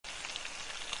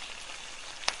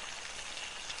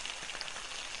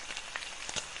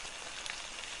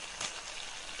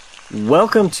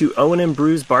Welcome to Owen and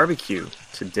Beru's BBQ.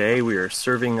 Today we are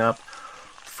serving up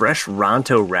fresh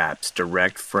Ronto wraps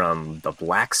direct from the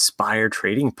Black Spire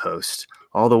Trading Post,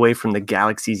 all the way from the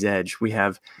galaxy's edge. We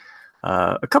have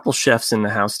a couple chefs in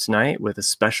the house tonight with a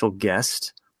special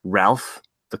guest, Ralph,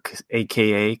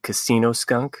 aka Casino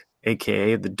Skunk,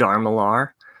 aka the Darmalar,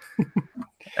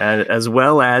 and as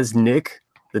well as Nick,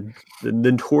 the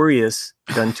notorious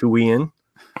Duntuian,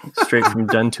 straight from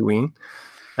Duntuin.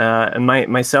 And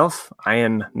myself, I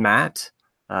am Matt,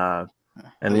 and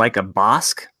like a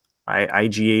Bosk, I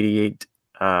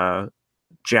IG-88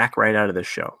 Jack right out of the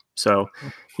show. So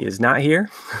he is not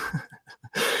here,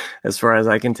 as far as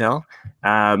I can tell.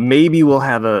 Maybe we'll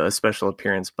have a special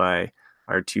appearance by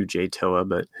our 2J Toa,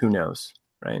 but who knows,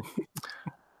 right?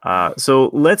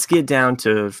 So let's get down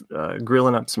to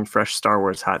grilling up some fresh Star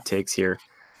Wars hot takes here.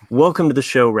 Welcome to the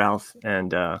show, Ralph,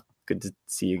 and good to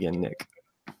see you again, Nick.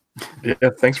 Yeah,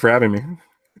 thanks for having me.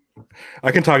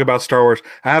 I can talk about Star Wars.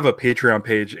 I have a Patreon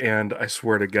page, and I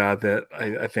swear to God that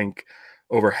I think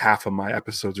over half of my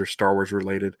episodes are Star Wars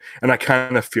related. And I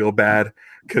kind of feel bad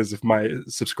because if my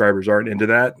subscribers aren't into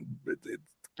that, it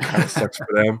kind of sucks for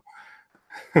them.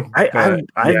 I've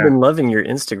been loving your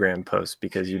Instagram posts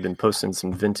because you've been posting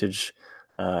some vintage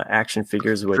action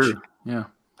figures, which True. Yeah,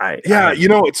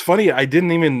 it's funny. I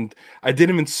didn't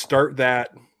even start that.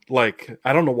 Like,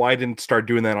 I don't know why I didn't start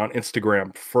doing that on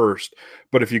Instagram first,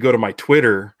 but if you go to my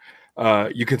Twitter,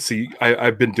 you can see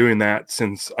I've been doing that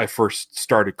since I first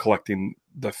started collecting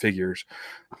the figures.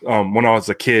 When I was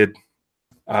a kid,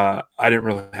 I didn't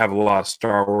really have a lot of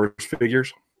Star Wars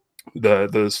figures.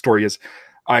 The story is,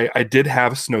 I did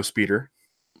have a Snowspeeder,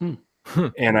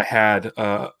 and I had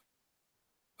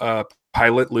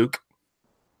Pilot Luke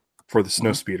for the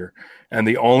Snowspeeder, and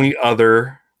the only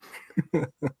other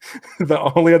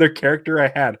character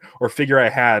I had or figure I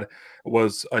had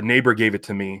was a neighbor gave it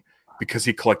to me because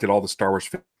he collected all the Star Wars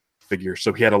figures.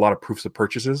 So he had a lot of proofs of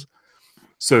purchases.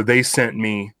 So they sent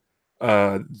me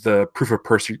the proof of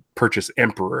purchase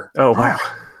Emperor. Oh, wow.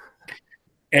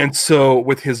 And so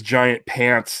with his giant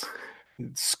pants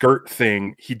skirt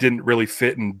thing, he didn't really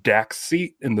fit in Dak's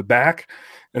seat in the back.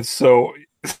 And so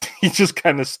he just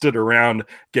kind of stood around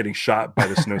getting shot by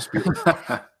the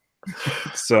Snowspeeder.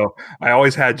 So I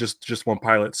always had just one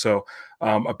pilot. So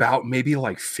about maybe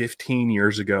like 15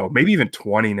 years ago, maybe even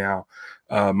 20 now,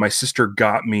 my sister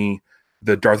got me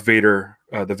the Darth Vader,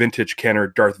 the vintage Kenner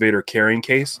Darth Vader carrying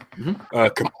case,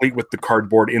 complete with the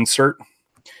cardboard insert.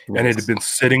 Nice. And it had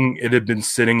been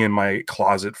sitting in my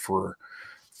closet for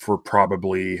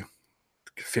probably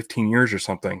 15 years or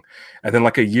something. And then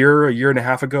like a year and a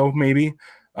half ago, maybe,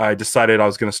 I decided I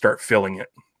was going to start filling it.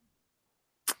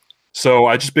 So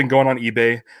I just been going on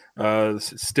eBay.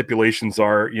 Stipulations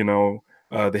are,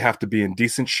 they have to be in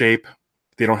decent shape.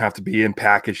 They don't have to be in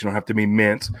package. You don't have to be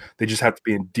mint. They just have to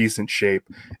be in decent shape,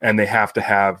 and they have to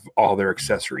have all their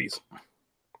accessories.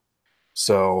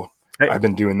 So I've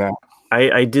been doing that.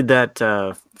 I did that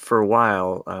for a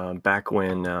while back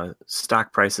when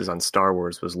stock prices on Star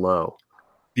Wars was low.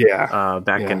 Yeah.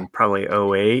 In probably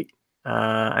 2008,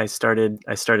 I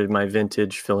started my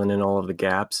vintage, filling in all of the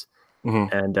gaps.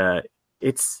 Mm-hmm. And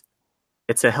it's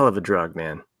a hell of a drug,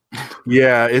 man.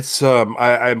 Yeah, it's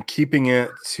I'm keeping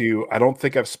it to, I don't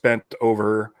think I've spent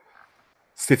over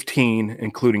 15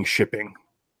 including shipping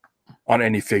on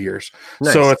any figures.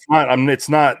 Nice. So it's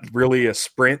not really a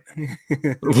sprint.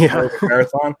 Yeah. A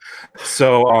marathon.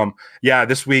 So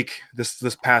this week,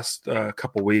 this past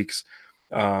couple weeks,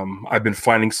 I've been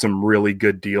finding some really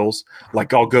good deals.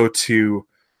 Like I'll go to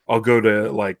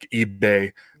like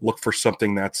eBay, look for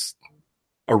something that's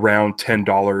around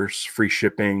 $10, free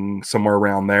shipping, somewhere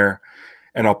around there,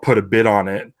 and I'll put a bid on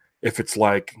it. If it's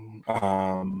like it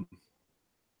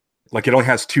only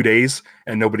has 2 days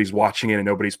and nobody's watching it and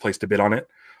nobody's placed a bid on it,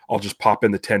 I'll just pop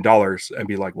in the $10 and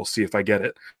be like, we'll see if I get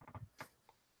it.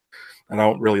 And I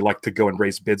don't really like to go and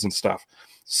raise bids and stuff.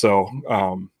 So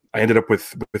I ended up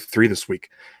with 3 this week.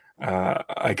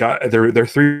 I got they're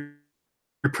 3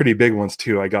 pretty big ones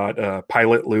too. I got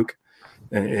Pilot Luke,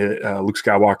 and Luke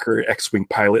Skywalker X-Wing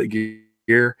pilot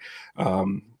gear.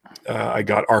 I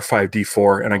got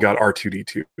R5D4 and I got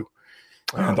R2D2.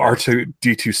 And the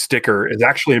R2D2 sticker is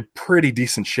actually in pretty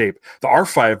decent shape. The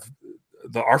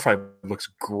R5 looks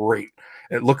great.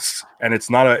 It looks, and it's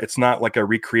not like a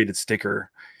recreated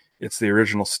sticker. It's the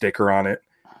original sticker on it.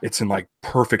 It's in like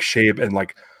perfect shape, and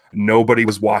like nobody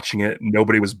was watching it.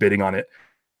 Nobody was bidding on it.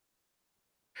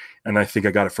 And I think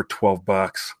I got it for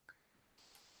 $12.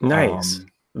 Nice.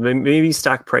 Maybe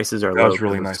stock prices are low. That was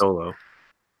really nice. Solo.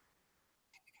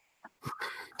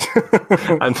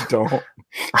 Don't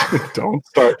don't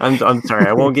start. I'm sorry.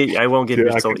 I won't get Dude,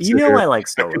 your I solo. could You sit know here. I like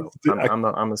I could,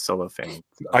 Solo. I'm a Solo fan.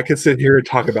 So. I could sit here and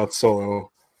talk about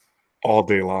Solo all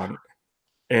day long,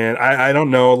 and I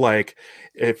don't know, like,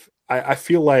 if I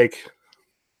feel like,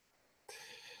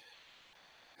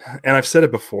 and I've said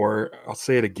it before, I'll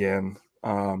say it again.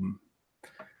 I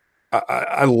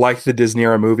like the Disney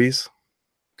era movies.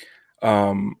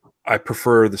 I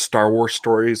prefer the Star Wars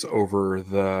stories over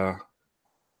the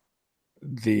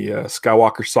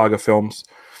Skywalker saga films.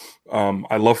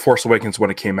 I love Force Awakens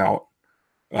when it came out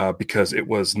because it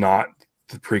was not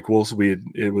the prequels.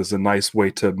 It was a nice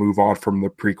way to move on from the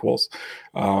prequels.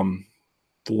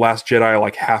 The Last Jedi, I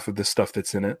like half of the stuff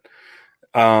that's in it.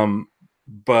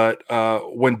 But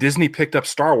when Disney picked up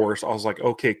Star Wars, I was like,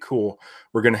 okay, cool.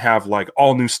 We're gonna have like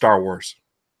all new Star Wars.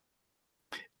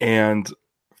 And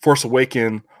Force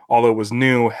Awaken, although it was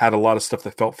new, had a lot of stuff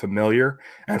that felt familiar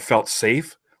and felt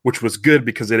safe, which was good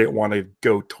because they didn't want to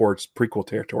go towards prequel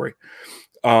territory.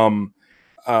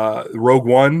 Rogue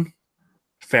One,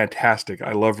 fantastic.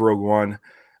 I love Rogue One,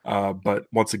 but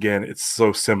once again, it's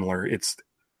so similar. It's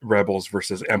Rebels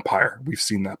versus Empire. We've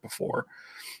seen that before.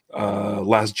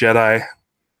 Last Jedi,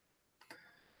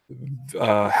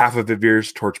 half of it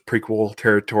veers towards prequel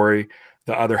territory.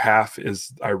 The other half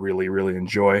is I really, really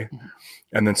enjoy.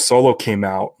 And then Solo came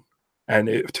out,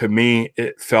 and to me,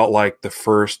 it felt like the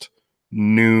first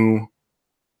new,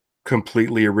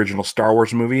 completely original Star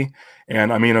Wars movie.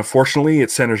 And I mean, unfortunately,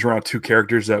 it centers around two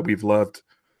characters that we've loved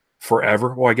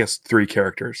forever. Well, I guess three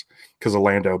characters because of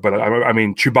Lando. But I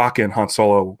mean, Chewbacca and Han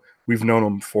Solo, we've known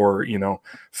them for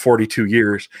 42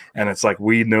 years, and it's like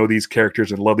we know these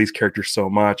characters and love these characters so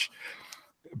much.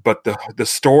 But the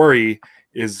story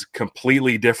is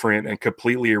completely different and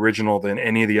completely original than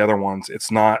any of the other ones.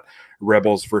 It's not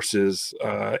Rebels versus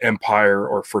Empire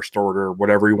or First Order,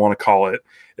 whatever you want to call it.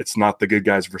 It's not the good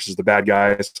guys versus the bad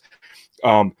guys.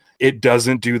 It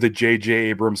doesn't do the J.J.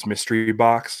 Abrams mystery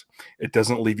box. It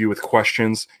doesn't leave you with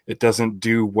questions. It doesn't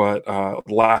do what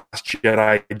Last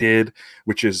Jedi did,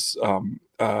 which is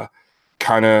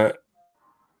kind of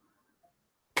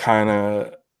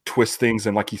twist things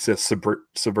and, like he says,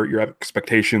 subvert your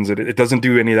expectations. It doesn't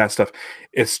do any of that stuff.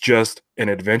 It's just an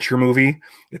adventure movie.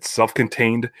 It's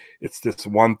self-contained. It's this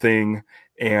one thing,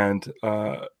 and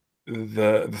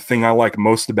the thing I like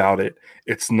most about it,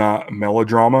 it's not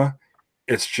melodrama.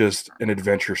 It's just an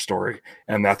adventure story,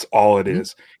 and that's all it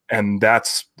is. And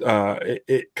that's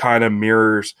it kind of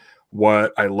mirrors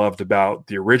what I loved about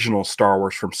the original Star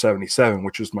Wars from '77,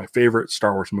 which is my favorite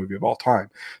Star Wars movie of all time.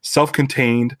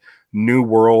 Self-contained, new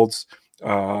worlds,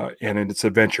 and it's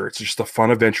adventure. It's just a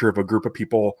fun adventure of a group of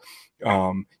people.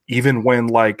 Even when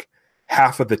like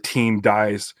half of the team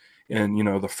dies in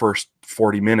the first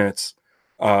 40 minutes,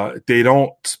 they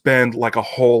don't spend like a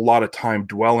whole lot of time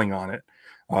dwelling on it.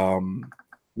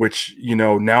 Which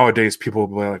nowadays people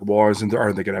will be like, well, aren't they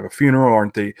going to have a funeral?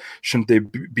 Shouldn't they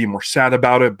be more sad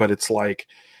about it? But it's like,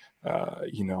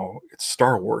 it's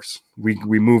Star Wars.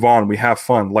 We move on. We have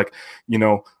fun. Like,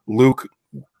 Luke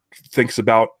thinks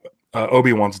about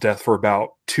Obi-Wan's death for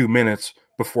about 2 minutes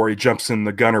before he jumps in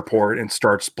the gunner port and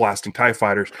starts blasting TIE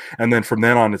fighters. And then from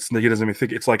then on, he doesn't even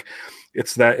think. It's like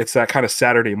it's that kind of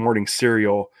Saturday morning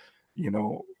serial,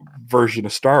 version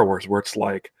of Star Wars where it's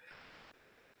like,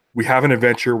 we have an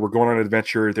adventure. We're going on an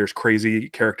adventure. There's crazy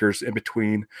characters in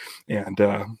between, and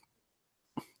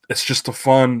it's just a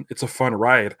fun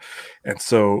ride. And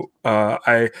so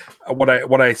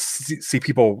what I see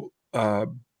people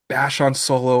bash on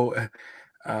Solo,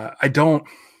 I don't.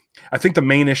 I think the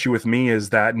main issue with me is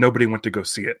that nobody went to go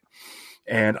see it,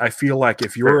 and I feel like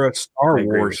if you're a Star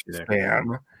Wars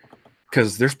fan,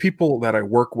 because there's people that I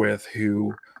work with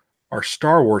who are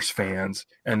Star Wars fans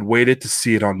and waited to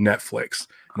see it on Netflix.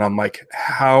 And I'm like,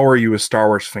 how are you a Star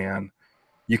Wars fan?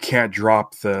 You can't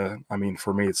drop I mean,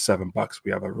 for me, it's $7.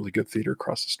 We have a really good theater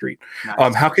across the street.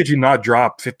 Nice. How could you not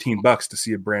drop $15 to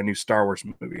see a brand new Star Wars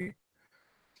movie?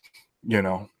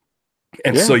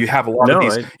 And so you have a lot of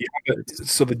these.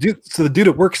 So the dude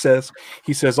at work says,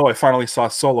 oh, I finally saw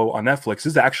Solo on Netflix.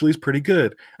 This actually is pretty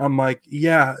good. I'm like,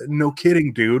 yeah, no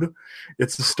kidding, dude.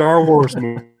 It's a Star Wars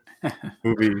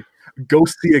movie. Go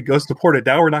see it. Go support it.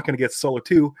 Now we're not going to get Solo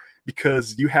 2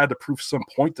 because you had to prove some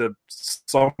point to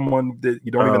someone that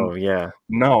you don't even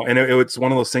know. And it's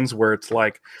one of those things where it's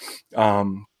like,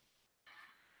 and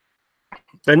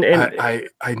I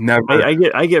never.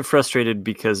 I get frustrated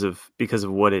because of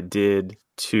what it did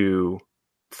to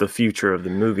the future of the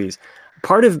movies.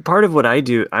 Part of what I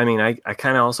do, I mean, I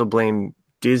kind of also blame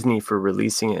Disney for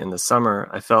releasing it in the summer.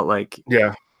 I felt like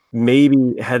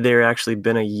maybe had there actually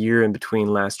been a year in between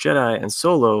Last Jedi and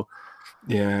Solo,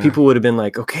 Yeah. people would have been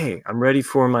like, okay, I'm ready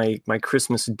for my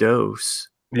Christmas dose,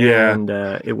 Yeah. and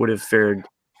it would have fared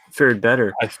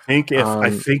better. I think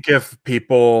if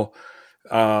people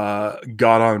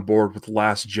got on board with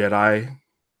Last Jedi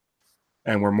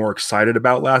and were more excited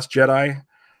about Last Jedi,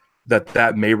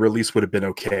 that May release would have been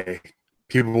okay.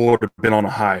 People would have been on a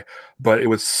high, but it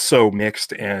was so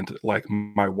mixed, and like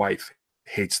my wife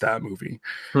hates that movie.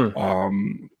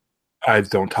 Hmm. I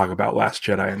don't talk about Last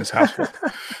Jedi in this household,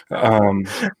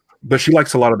 but she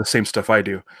likes a lot of the same stuff I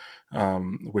do,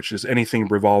 which is anything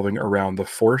revolving around the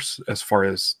Force, as far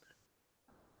as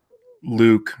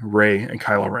Luke, Rey, and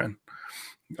Kylo Ren.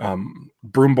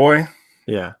 Broom Boy,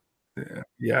 Yeah.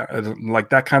 yeah, like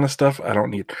that kind of stuff I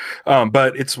don't need.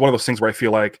 But it's one of those things where I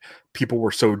feel like people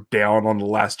were so down on The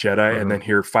Last Jedi, and then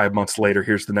here 5 months later,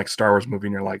 here's the next Star Wars movie,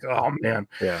 and you're like, oh man.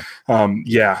 Yeah.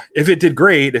 Yeah, if it did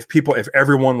great, if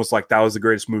everyone was like, that was the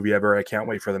greatest movie ever, I can't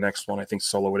wait for the next one, I think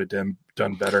Solo would have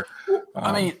done better.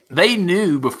 I mean, they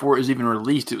knew before it was even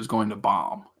released it was going to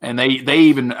bomb, and they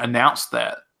even announced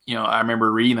that. You know, I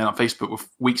remember reading that on Facebook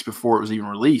weeks before it was even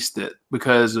released, that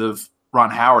because of Ron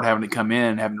Howard having to come in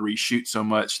and having to reshoot so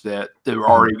much, that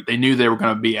they knew they were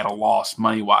going to be at a loss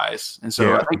money wise, and so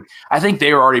Yeah. I think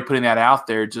they were already putting that out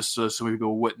there just so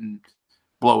people wouldn't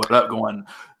blow it up, going,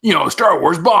 you know, Star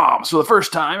Wars bombs for the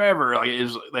first time ever. Like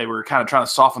they were kind of trying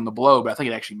to soften the blow, but I think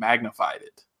it actually magnified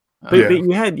it. But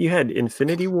you had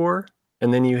Infinity War,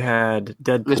 and then you had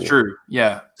Deadpool. That's true.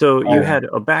 Yeah. So you had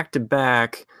a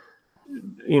back-to-back,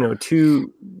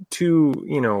 two,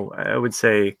 I would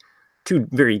say, two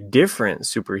very different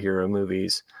superhero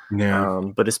movies. Yeah.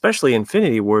 But especially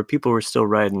Infinity War, people were still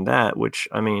riding that, which,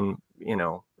 I mean,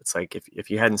 it's like if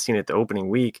you hadn't seen it the opening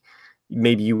week,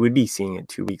 maybe you would be seeing it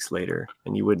 2 weeks later,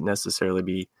 and you wouldn't necessarily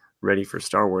be ready for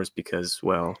Star Wars because,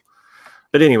 well,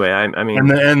 but anyway, I mean,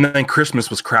 and then Christmas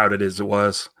was crowded as it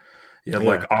was. You had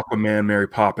like Aquaman, Mary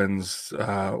Poppins,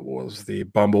 was the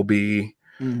Bumblebee.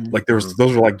 Mm-hmm. Like those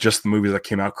were like just the movies that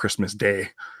came out Christmas Day.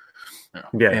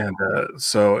 Yeah. And I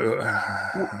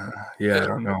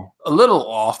don't know. A little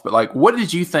off, but like, what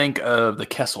did you think of the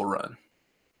Kessel Run?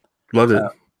 Loved it.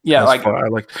 Yeah, like fun. I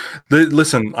like.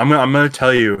 Listen, I'm gonna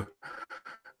tell you.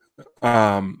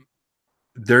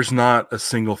 There's not a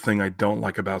single thing I don't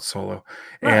like about Solo,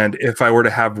 and if I were to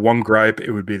have one gripe,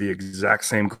 it would be the exact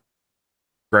same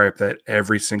gripe that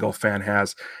every single fan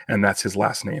has, and that's his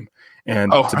last name.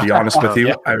 And to be honest with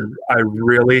you, I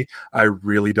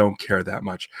really don't care that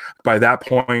much. By that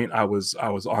point, I was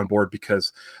on board,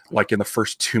 because like in the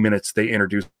first 2 minutes, they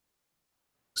introduced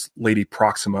Lady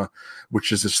Proxima,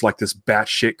 which is just like this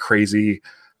batshit crazy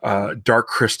Dark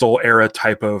Crystal era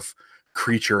type of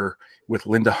creature with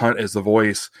Linda Hunt as the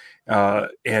voice. And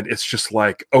it's just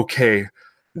like, okay,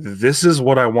 this is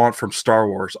what I want from Star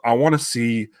Wars. I want to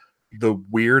see the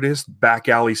weirdest back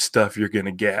alley stuff you're going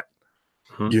to get.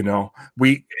 You know,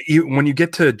 when you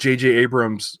get to J.J.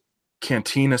 Abrams'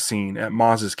 cantina scene at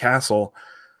Maz's castle,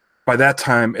 by that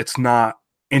time, it's not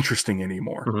interesting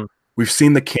anymore. We've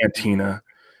seen the cantina.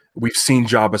 We've seen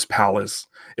Jabba's palace.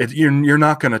 You're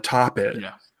not going to top it.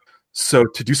 Yeah. So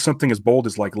to do something as bold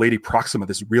as like Lady Proxima,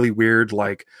 this really weird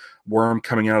like worm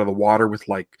coming out of the water with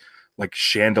like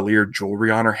chandelier jewelry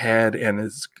on her head, and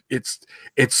it's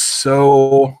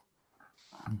so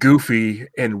goofy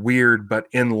and weird, but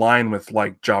in line with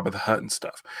like Jabba the Hutt and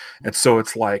stuff. And so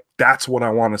it's like, that's what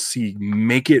I want to see.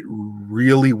 Make it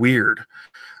really weird.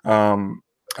 And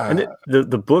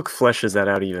the book fleshes that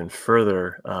out even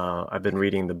further. I've been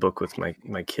reading the book with my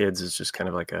kids. It's just kind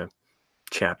of like a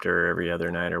chapter every other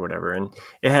night or whatever, and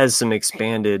it has some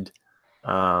expanded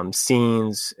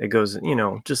scenes. It goes,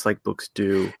 just like books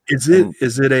do. It's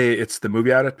the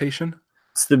movie adaptation?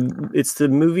 It's the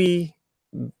movie,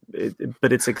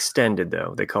 but it's extended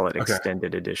though. They call it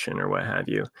extended edition or what have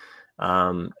you.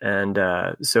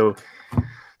 So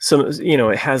some,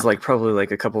 it has like probably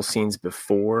like a couple scenes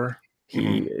before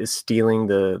he is stealing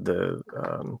the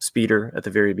speeder at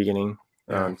the very beginning.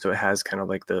 So it has kind of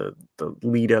like the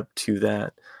lead up to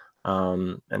that.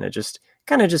 And it just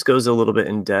kind of just goes a little bit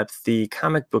in depth. The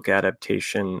comic book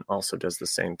adaptation also does the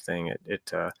same thing. It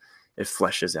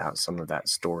fleshes out some of that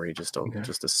story just a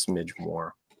smidge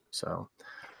more. So,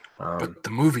 but the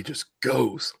movie just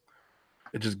goes.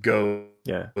 It just goes.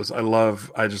 Yeah.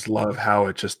 I just love how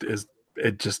it just is.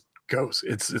 It just goes.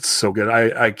 It's so good.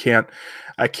 I can't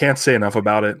say enough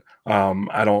about it. I'm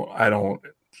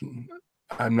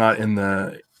not in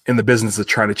the business of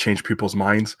trying to change people's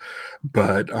minds,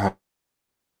 but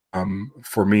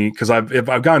for me, because I've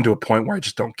gotten to a point where I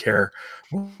just don't care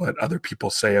what other people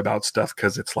say about stuff,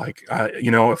 because it's like,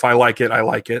 if I like it, I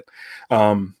like it.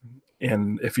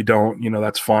 And if you don't,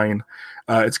 that's fine.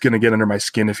 It's going to get under my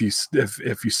skin if you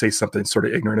say something sort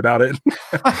of ignorant about it.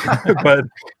 but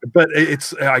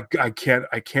it's I can't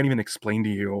even explain to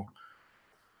you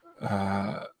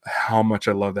how much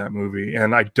I love that movie.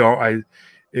 And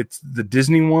it's the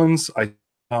Disney ones. I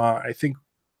think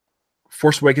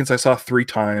Force Awakens I saw 3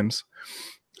 times,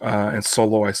 and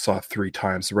Solo I saw 3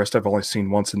 times. The rest I've only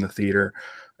seen once in the theater.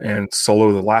 And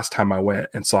Solo, the last time I went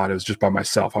and saw it was just by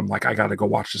myself. I'm like, I got to go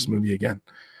watch this movie again.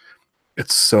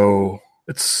 It's so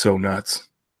nuts.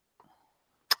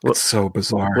 Well, it's so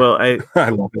bizarre. Well, I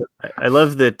love it. I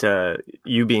love that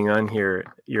you being on here,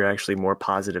 you're actually more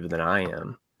positive than I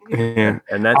am. Yeah.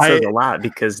 And that says a lot,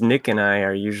 because Nick and I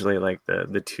are usually like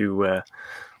the two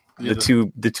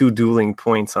dueling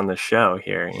points on the show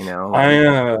here,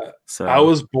 I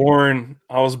was born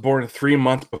 3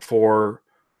 months before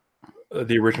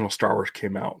the original Star Wars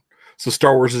came out. So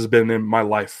Star Wars has been in my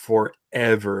life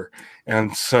forever.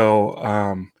 And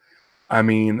so,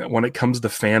 when it comes to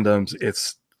fandoms,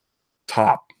 it's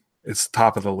top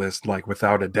of the list, like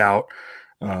without a doubt.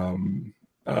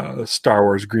 Star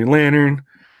Wars, Green Lantern,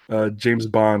 James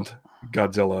Bond,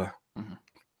 Godzilla,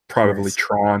 probably nice.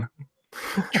 Tron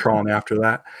after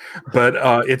that. But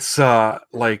it's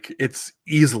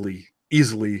easily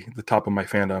the top of my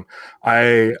fandom.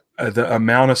 The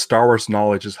amount of Star Wars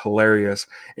knowledge is hilarious.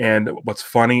 And what's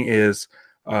funny is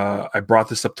I brought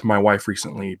this up to my wife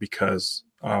recently because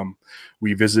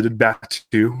we visited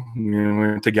Batu. We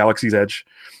went to Galaxy's Edge,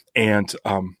 and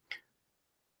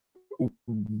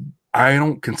I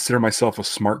don't consider myself a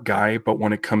smart guy, but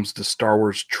when it comes to Star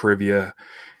Wars trivia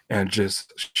and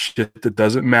just shit that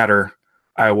doesn't matter,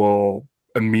 I will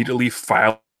immediately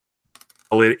file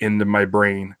it into my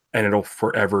brain, and it'll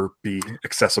forever be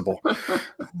accessible.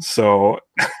 So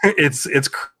it's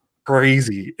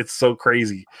crazy. It's so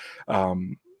crazy.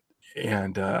 And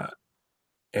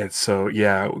so,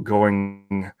 yeah,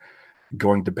 going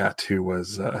to Batu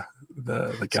was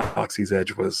the Galaxy's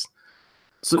Edge was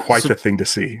quite the thing to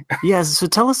see. Yeah. So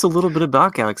tell us a little bit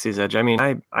about Galaxy's Edge. I mean,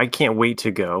 I can't wait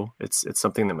to go. It's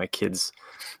something that my kids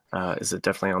is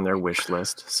definitely on their wish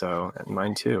list. So, and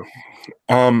mine too.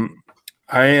 I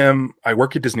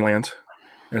work at Disneyland,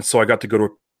 and so I got to go to a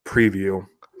preview.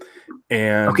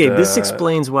 And okay, this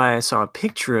explains why I saw a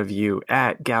picture of you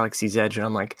at Galaxy's Edge, and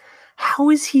I'm like, how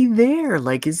is he there?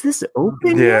 Like, is this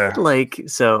open yet? Like,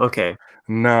 so okay.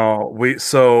 No,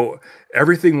 so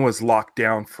everything was locked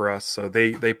down for us. So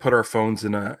they put our phones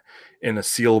in a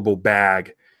sealable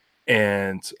bag,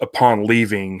 and upon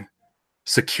leaving,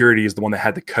 security is the one that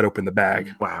had to cut open the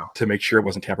bag. Wow. To make sure it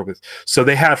wasn't tampered with. So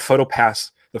they had the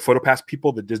PhotoPass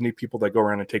people, the Disney people that go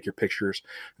around and take your pictures.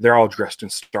 They're all dressed in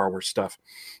Star Wars stuff.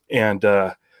 And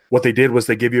what they did was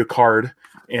they give you a card,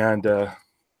 and you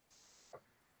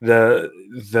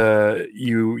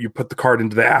put the card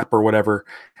into the app or whatever,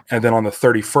 and then on the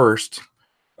 31st,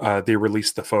 they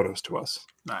released the photos to us.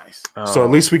 Nice. So at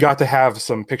least we got to have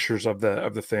some pictures of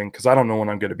the thing, because I don't know when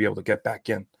I'm going to be able to get back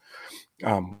in.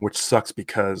 Which sucks,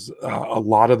 because a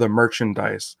lot of the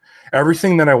merchandise,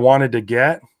 everything that I wanted to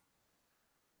get,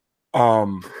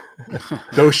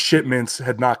 those shipments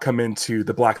had not come into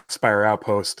the Black Spire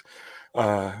Outpost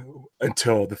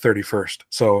until the 31st.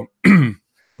 So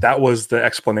that was the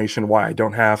explanation why I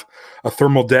don't have a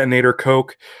thermal detonator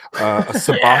Coke, a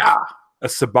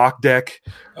Sabak deck,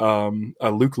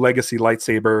 a Luke Legacy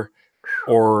lightsaber,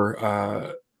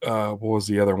 or what was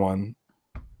the other one?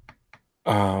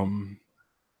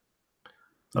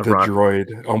 The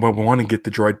droid. Oh, we want to get the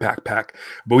droid backpack,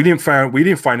 but we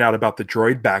didn't find out about the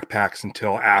droid backpacks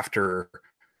until after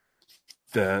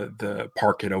the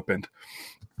park had opened.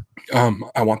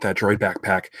 I want that droid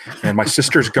backpack, and my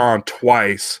sister's gone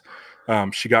twice.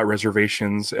 She got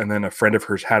reservations, and then a friend of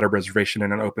hers had a reservation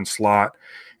in an open slot,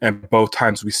 and both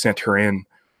times we sent her in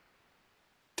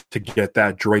to get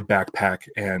that droid backpack,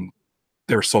 and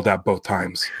they were sold out both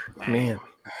times. Man,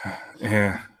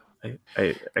 yeah.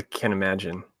 I can't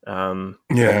imagine.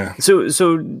 Yeah.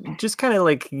 So just kind of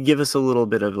like give us a little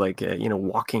bit of like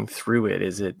walking through it.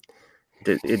 Does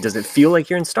it feel like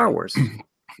you're in Star Wars?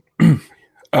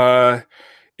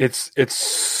 It's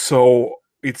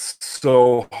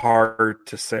so hard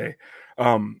to say.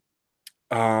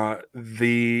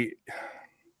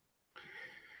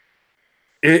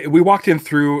 We walked in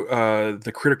through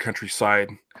the Critter Countryside,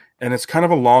 and it's kind of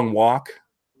a long walk.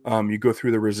 You go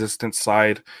through the Resistance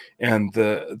side, and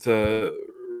the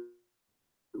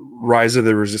Rise of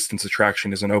the Resistance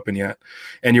attraction isn't open yet.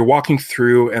 And you're walking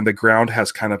through, and the ground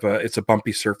has kind of it's a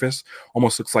bumpy surface,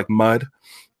 almost looks like mud,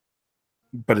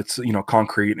 but it's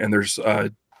concrete. And there's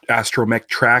astromech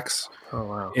tracks Oh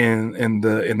wow. in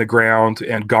the ground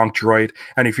and gonk droid.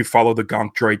 And if you follow the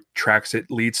gonk droid tracks,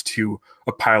 it leads to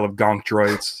a pile of gonk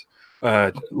droids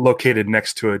located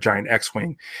next to a giant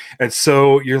X-wing. And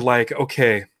so you're like,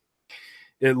 okay,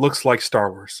 it looks like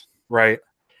Star Wars, right?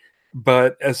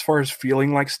 But as far as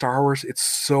feeling like Star Wars, it's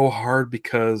so hard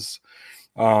because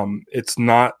it's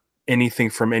not anything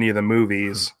from any of the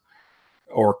movies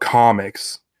or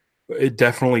comics. It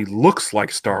definitely looks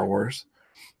like Star Wars.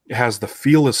 It has the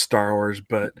feel of Star Wars,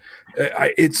 but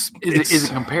is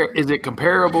it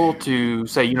comparable to,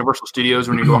 say, Universal Studios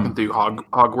when you're walking through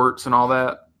Hogwarts and all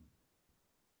that?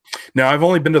 Now, I've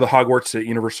only been to the Hogwarts at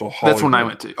Universal Hollywood. That's when I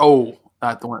went to. Oh,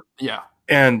 not the one. Yeah.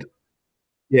 And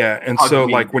so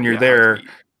like when you're there,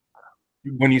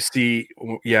 when you see,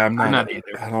 I'm not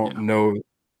either. I don't know.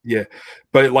 Yeah.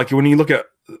 But like when you look at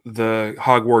the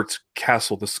Hogwarts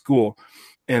castle, the school,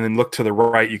 and then look to the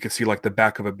right, you can see like the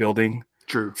back of a building.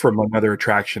 True. From another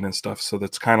attraction and stuff. So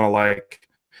that's kind of like,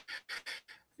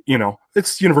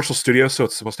 it's Universal Studios, so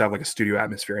it's supposed to have like a studio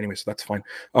atmosphere anyway, so that's fine.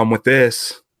 With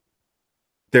this,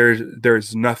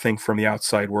 there's nothing from the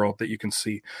outside world that you can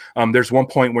see. There's one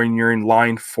point when you're in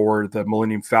line for the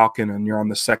Millennium Falcon and you're on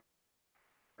the second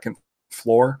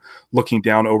floor looking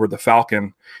down over the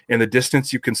Falcon. In the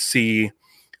distance, you can see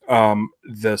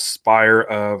the spire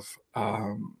of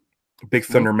Big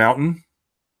Thunder Mountain,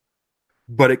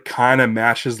 but it kind of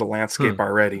matches the landscape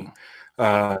already.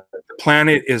 The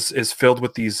planet is filled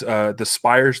with these the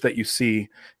spires that you see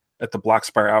at the Black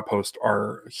Spire Outpost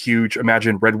are huge.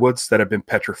 Imagine redwoods that have been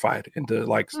petrified into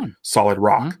like solid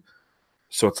rock.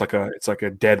 So it's like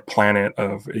a dead planet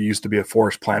it used to be a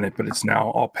forest planet, but it's now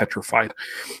all petrified.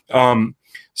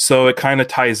 So it kind of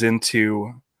ties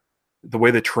into the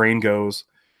way the terrain goes.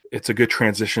 It's a good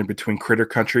transition between Critter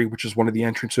Country, which is one of the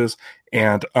entrances,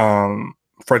 and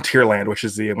Frontierland, which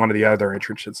is one of the other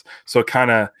entrances. So it kind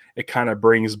of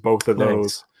brings both of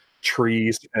those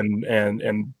trees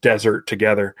and desert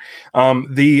together.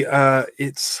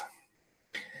 It's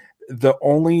the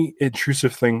only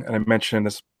intrusive thing, and I mentioned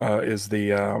this is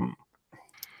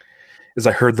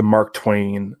I heard the Mark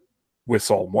Twain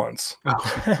whistle once.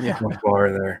 Oh, yeah.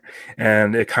 Bar there,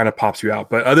 and it kind of pops you out.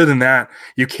 But other than that,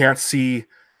 you can't see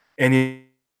any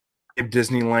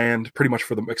Disneyland pretty much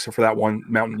except for that one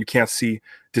mountain. You can't see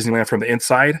Disneyland from the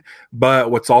inside, but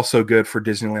what's also good for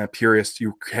Disneyland purists,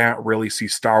 you can't really see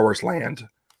Star Wars land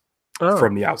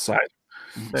from the outside.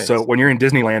 Nice. So when you're in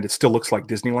Disneyland, it still looks like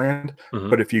Disneyland,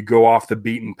 but if you go off the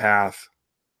beaten path,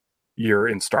 you're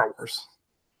in Star Wars.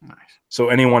 Nice. So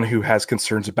anyone who has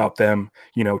concerns about them,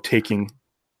 taking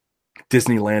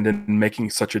Disneyland and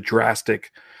making such a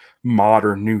drastic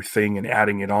modern new thing and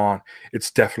adding it on,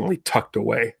 it's definitely tucked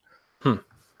away.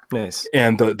 Nice.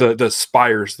 And the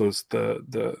spires, those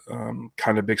the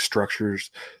kind of big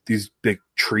structures, these big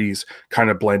trees kind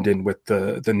of blend in with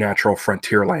the natural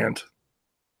Frontierland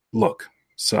look.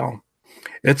 So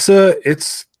it's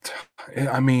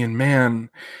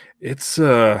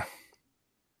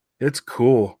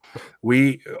cool.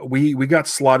 We got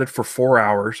slotted for 4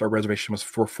 hours. Our reservation was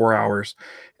for 4 hours,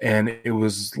 and it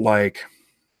was like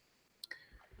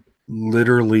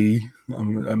literally,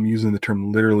 I'm using the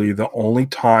term literally, the only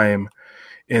time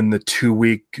in the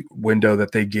 2-week window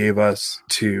that they gave us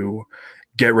to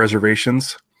get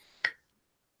reservations.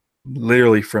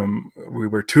 Literally we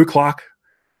were 2:00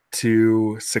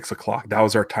 to 6:00. That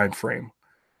was our time frame.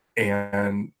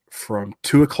 And from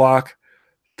 2:00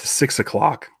 to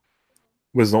 6:00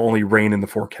 was the only rain in the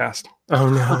forecast. Oh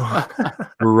no.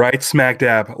 Right smack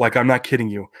dab. Like, I'm not kidding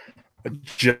you.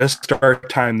 Just our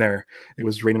time there, it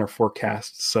was raining our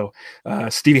forecast. So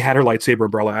Stevie had her lightsaber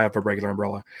umbrella. I have a regular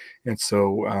umbrella. And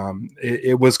so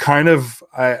it was kind of,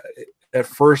 at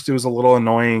first it was a little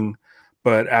annoying,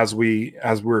 but as we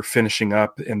were finishing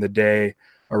up in the day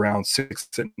around 6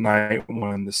 at night,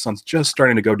 when the sun's just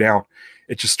starting to go down,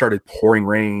 it just started pouring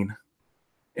rain.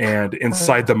 And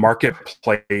inside the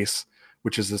marketplace,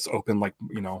 which is this open,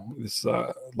 this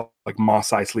like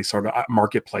Mos Eisley sort of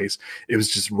marketplace, it was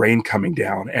just rain coming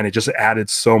down, and it just added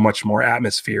so much more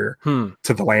atmosphere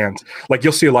to the land. Like,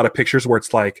 you'll see a lot of pictures where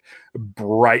it's like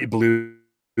bright blue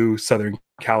Southern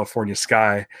California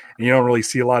sky, and you don't really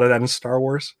see a lot of that in Star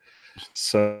Wars.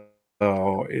 So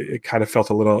it kind of felt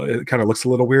it kind of looks a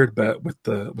little weird, but with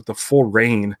the full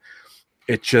rain,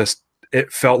 it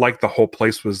felt like the whole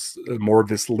place was more of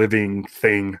this living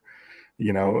thing.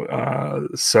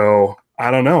 So I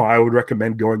don't know. I would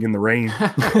recommend going in the rain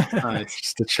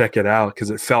just to check it out, because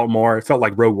it felt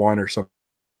like Rogue One or something.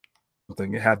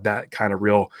 It had that kind of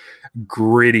real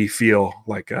gritty feel,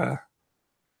 like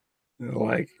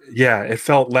Like, yeah, it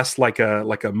felt less like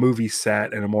a movie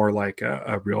set and more like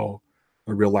a real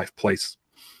life place.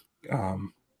 I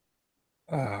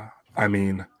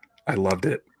mean, I loved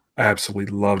it. I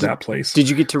absolutely loved that place. Did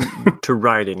you get to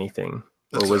ride anything,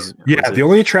 or was Yeah, it... the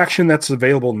only attraction that's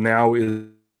available now is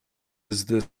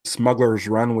the Smuggler's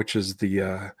Run, which is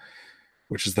the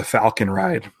Falcon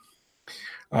ride.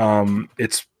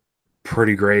 It's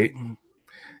pretty great.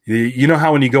 You know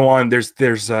how when you go on,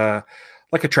 there's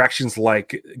like attractions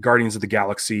like Guardians of the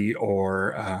Galaxy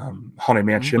or Haunted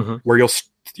Mansion, Mm-hmm. where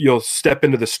you'll step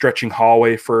into the stretching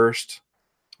hallway first,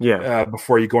 Yeah.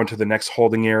 before you go into the next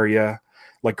holding area.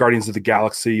 Like Guardians of the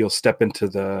Galaxy, you'll step into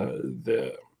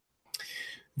the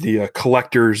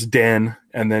collector's den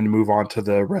and then move on to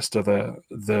the rest of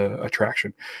the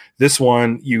attraction. This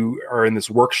one, you are in this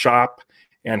workshop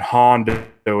and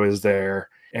Hondo is there,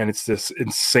 and it's this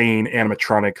insane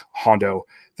animatronic Hondo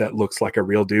that looks like a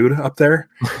real dude up there,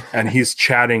 and he's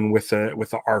chatting with the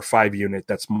R5 unit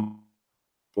that's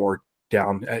more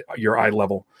down at your eye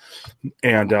level.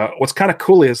 And what's kind of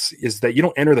cool is that you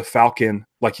don't enter the Falcon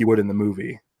like you would in the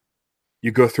movie.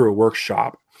 You go through a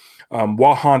workshop.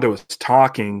 While Hondo is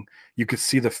talking, you could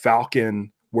see the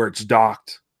Falcon where it's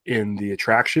docked in the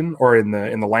attraction or in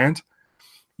the land.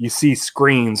 You see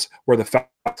screens where the Falcon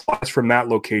flies from that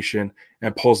location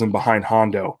and pulls in behind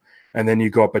Hondo, and then you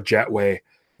go up a jetway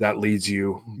that leads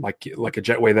you like a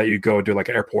jetway that you go to like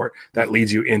an airport that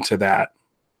leads you into that,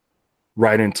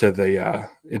 right into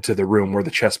the room where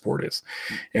the chessboard is,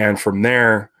 and from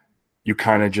there you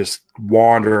kind of just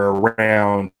wander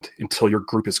around until your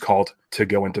group is called to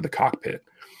go into the cockpit.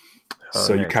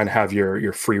 So nice. You kind of have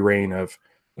your free reign of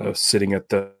sitting at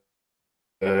the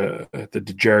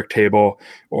Jarek table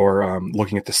or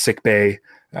looking at the sick bay.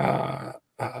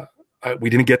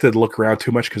 We didn't get to look around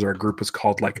too much because our group was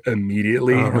called like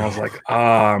immediately, and I was like,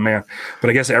 man. But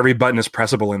I guess every button is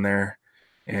pressable in there,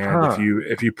 and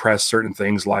if you press certain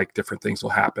things, like different things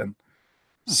will happen.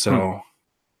 So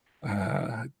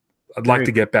I'd like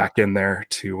to get back in there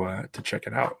to check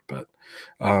it out. But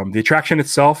the attraction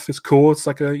itself is cool. It's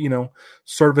like a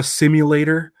sort of a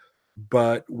simulator,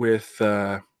 but with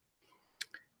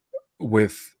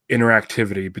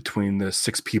interactivity between the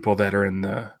 6 people that are in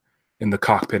the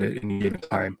cockpit at any given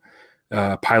time.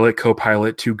 Pilot,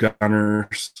 co-pilot, 2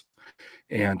 gunners,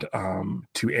 and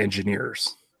 2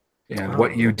 engineers. And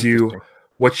what you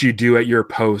do at your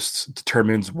posts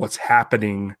determines what's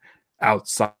happening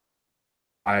outside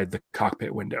the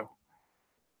cockpit window.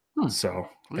 So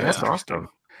that's awesome.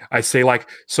 I say, like,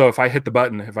 so if I hit the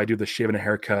button, if I do the shaving a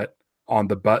haircut on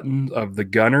the button of the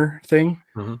gunner thing,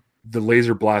 the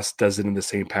laser blast does it in the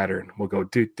same pattern. We'll go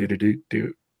do do do do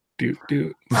do do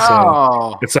do.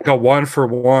 So it's like a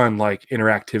 1-for-1 like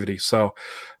interactivity. So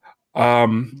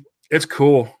it's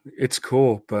cool. It's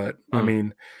cool, but I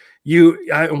mean,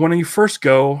 when you first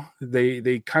go,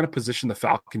 they kind of position the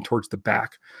Falcon towards the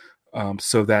back,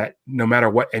 so that no matter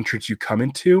what entrance you come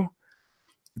into,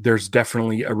 there's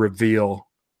definitely a reveal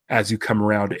as you come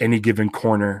around any given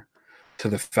corner to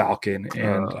the Falcon.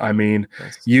 And I mean,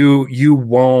 you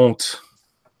won't.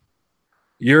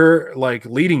 You're like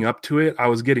leading up to it. I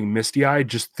was getting misty eyed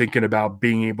just thinking about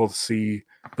being able to see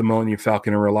the Millennium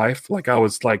Falcon in real life. Like I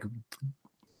was like,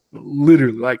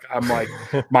 literally, like I'm like,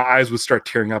 my eyes would start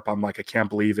tearing up. I'm like, I can't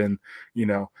believe in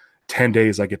 10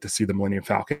 days I get to see the Millennium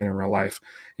Falcon in real life.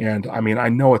 And I mean, I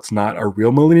know it's not a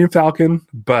real Millennium Falcon,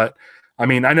 but I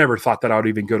mean, I never thought that I would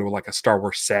even go to like a Star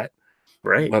Wars set,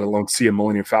 right? Let alone see a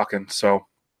Millennium Falcon. So,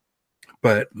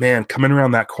 but man, coming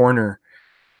around that corner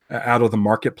out of the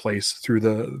marketplace through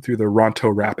the Ronto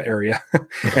Wrap area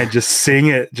and just seeing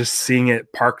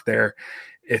it parked there,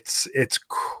 it's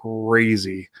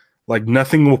crazy. Like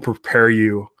nothing will prepare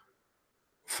you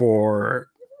for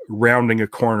rounding a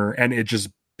corner and it just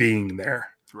being there.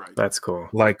 Right. That's cool.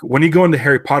 Like when you go into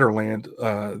Harry Potter land,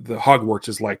 the Hogwarts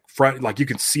is like front, like you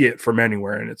can see it from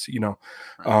anywhere, and it's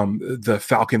the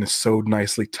Falcon is so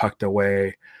nicely tucked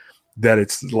away that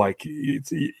it's like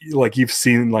you've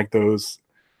seen like those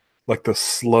like the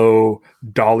slow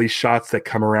dolly shots that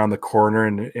come around the corner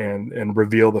and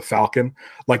reveal the Falcon.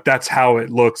 Like that's how it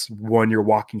looks when you're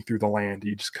walking through the land.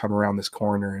 You just come around this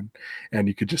corner and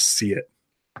you could just see it.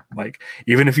 Like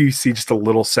even if you see just a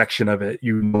little section of it,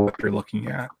 you know what you're looking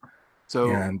at.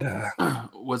 So, and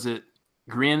was it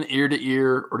grin ear to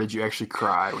ear, or did you actually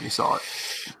cry when you saw it?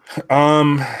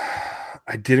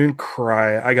 I didn't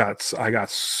cry. I got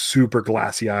super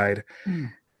glassy eyed.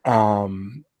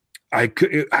 I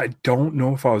don't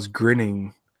know if I was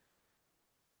grinning.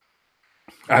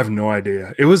 I have no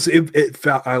idea. It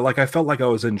felt like I felt like I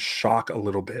was in shock a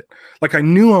little bit. Like I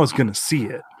knew I was going to see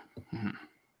it.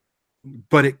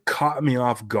 but it caught me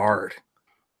off guard.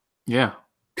 Yeah.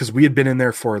 Because we had been in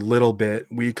there for a little bit.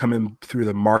 We had come in through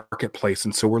the marketplace,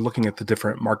 and so we're looking at the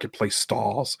different marketplace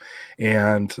stalls,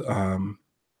 and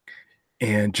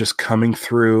just coming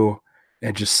through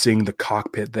and just seeing the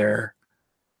cockpit there,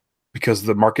 because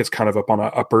the market's kind of up on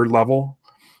an upper level,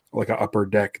 like an upper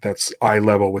deck that's eye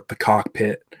level with the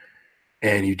cockpit,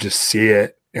 and you just see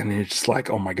it, and it's just like,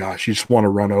 oh my gosh, you just want to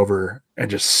run over and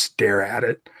just stare at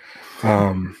it.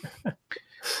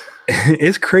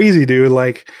 It's crazy, dude.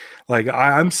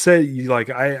 I'm set.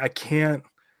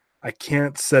 I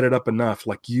can't set it up enough.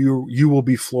 Like you will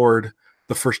be floored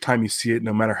the first time you see it,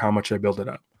 no matter how much I build it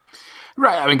up.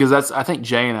 Right. I mean, because I think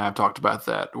Jay and I have talked about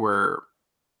that, where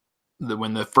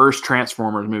when the first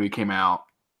Transformers movie came out,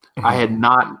 I had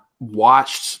not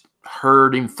watched,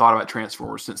 heard, even thought about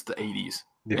Transformers since the 80s.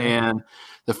 Yeah. And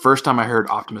the first time I heard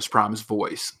Optimus Prime's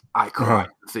voice, I cried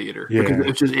in the theater, because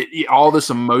it's just all this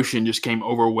emotion just came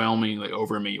overwhelmingly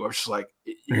over me. I was just like,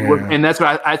 and that's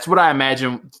what I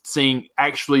imagine seeing,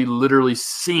 actually, literally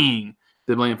seeing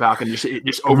the Millennium Falcon just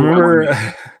overwhelming me.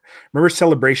 Remember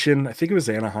Celebration? I think it was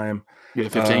Anaheim. Yeah,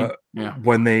 15.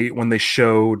 When they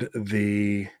showed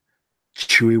the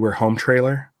Chewie We're Home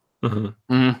trailer, and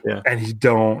you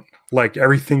don't, like,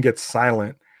 everything gets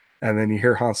silent, and then you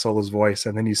hear Han Solo's voice,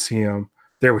 and then you see him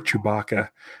there with Chewbacca.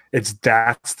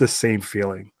 That's the same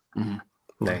feeling.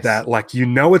 Nice. That, like,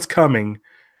 it's coming,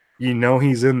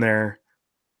 he's in there,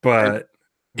 but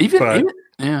even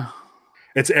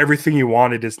it's everything you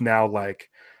wanted is now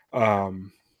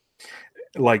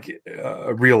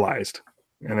realized,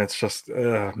 and it's just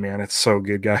man, it's so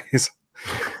good, guys.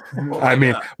 I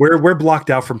mean, we're blocked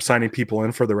out from signing people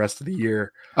in for the rest of the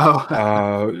year.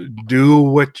 Do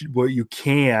what you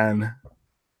can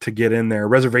to get in there.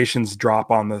 Reservations drop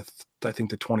on I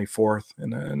think the 24th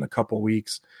in a couple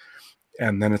weeks,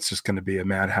 and then it's just going to be a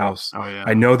madhouse.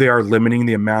 I know they are limiting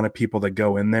the amount of people that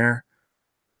go in there,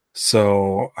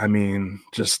 so I mean,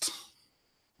 just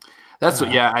that's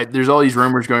what. There's all these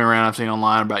rumors going around I've seen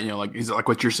online about, like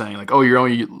what you're saying, like, oh, you're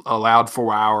only allowed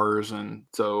 4 hours, and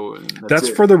so that's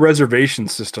for the reservation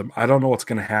system. I don't know what's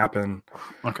going to happen.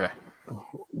 Okay.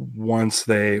 Once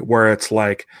where it's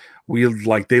like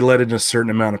they let in a certain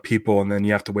amount of people, and then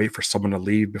you have to wait for someone to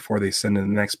leave before they send in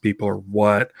the next people, or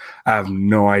what? I have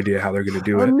no idea how they're going to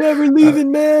do it. I'm never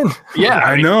leaving, man. Yeah,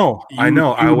 I know. I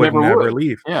would never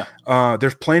leave. Yeah.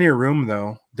 There's plenty of room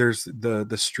though. There's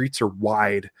the streets are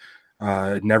wide.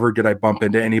 Never did I bump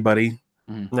into anybody.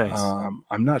 Nice.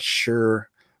 I'm not sure.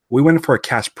 We went for a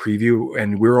cast preview,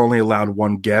 and we were only allowed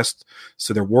one guest,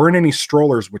 so there weren't any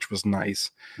strollers, which was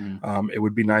nice. It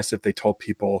would be nice if they told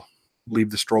people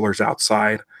leave the strollers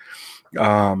outside.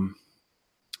 But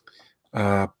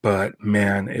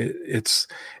man, it's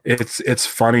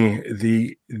funny.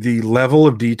 The level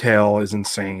of detail is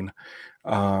insane.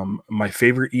 My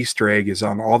favorite Easter egg is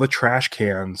on all the trash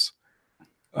cans.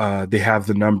 They have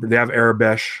the number. They have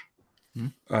Arabesh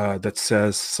that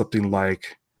says something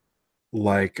like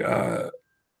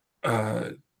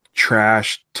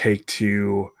trash take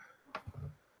to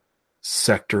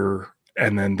sector,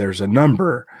 and then there's a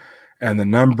number, and the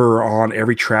number on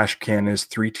every trash can is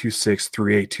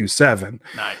 3263827.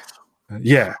 Nice.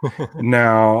 Yeah.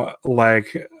 Now,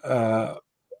 hardcore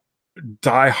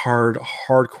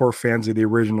fans of the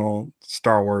original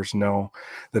Star Wars know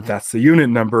that that's the unit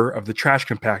number of the trash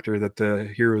compactor that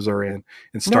the heroes are in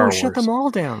Star Wars. Shut them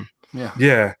all down.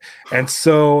 Yeah. And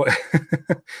so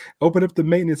open up the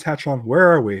maintenance hatch on,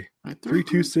 where are we?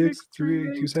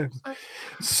 3263827.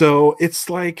 So it's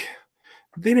like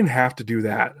they didn't have to do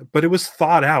that, but it was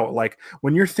thought out. Like,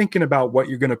 when you're thinking about what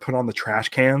you're going to put on the trash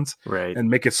cans, right, and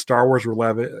make it Star Wars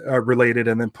related,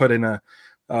 and then put in a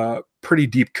pretty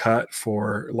deep cut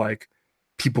for like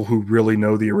people who really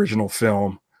know the original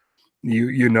film,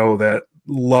 you know that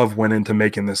love went into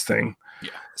making this thing.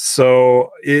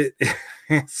 So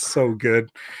it's so good.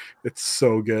 It's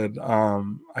so good.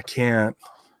 I can't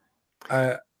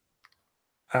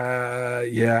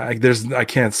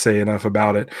say enough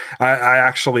about it. I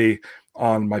actually,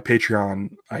 on my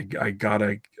Patreon, I got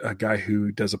a guy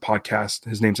who does a podcast.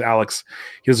 His name's Alex.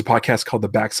 He has a podcast called The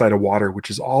Backside of Water, which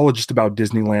is all just about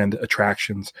Disneyland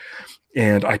attractions.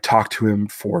 And I talked to him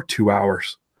for 2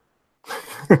 hours.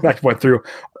 I went through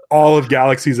all of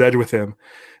Galaxy's Edge with him.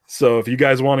 So if you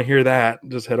guys want to hear that,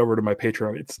 just head over to my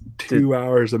Patreon. It's 2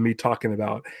 hours of me talking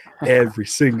about every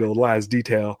single last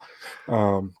detail.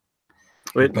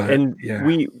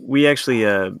 We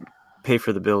actually pay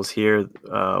for the bills here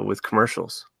with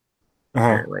commercials,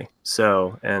 apparently.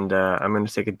 So, and I'm going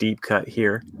to take a deep cut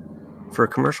here for a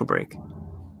commercial break.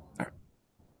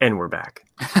 And we're back.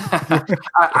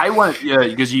 I want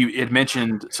because you had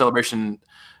mentioned Celebration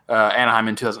Anaheim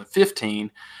in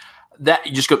 2015. That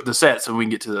you just go to the set, so we can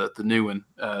get to the new one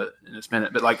in this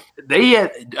minute. But like they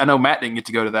had, I know Matt didn't get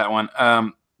to go to that one.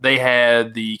 They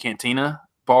had the Cantina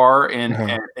bar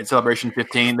in Celebration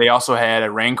 15. They also had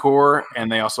a Rancor,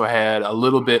 and they also had a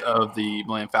little bit of the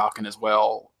Millennium Falcon as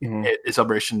well at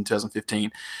Celebration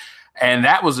 2015. And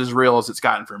that was as real as it's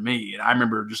gotten for me. And I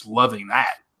remember just loving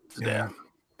that to death.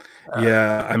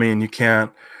 Yeah, I mean, you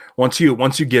can't once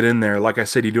you get in there, like I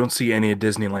said, you don't see any at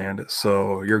Disneyland,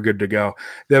 so you're good to go.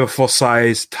 They have a full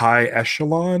size TIE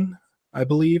Echelon, I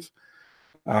believe,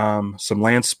 some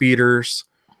land speeders,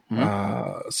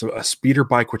 so a speeder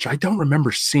bike, which I don't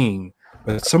remember seeing,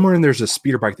 but somewhere in there's a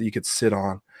speeder bike that you could sit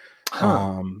on.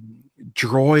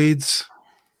 Droids,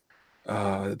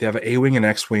 they have an A-wing and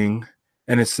X-wing,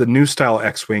 and it's the new style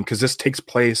X-wing because this takes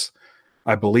place,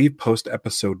 I believe, post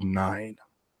Episode 9.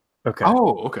 Okay.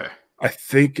 Oh, okay. I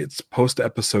think it's post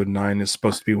Episode 9 is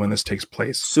supposed to be when this takes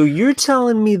place. So you're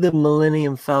telling me the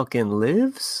Millennium Falcon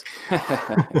lives?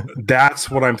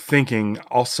 That's what I'm thinking.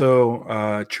 Also,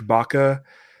 Chewbacca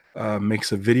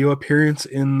makes a video appearance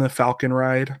in the Falcon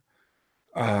ride.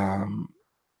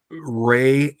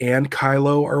 Rey and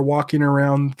Kylo are walking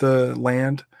around the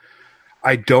land.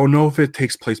 I don't know if it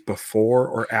takes place before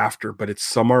or after, but it's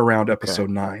somewhere around Episode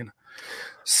 9.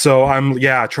 So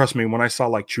trust me, when I saw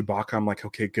like Chewbacca, I'm like,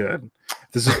 okay, good.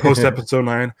 This is post Episode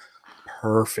 9.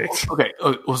 Perfect. Okay.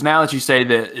 Well, now that you say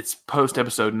that it's post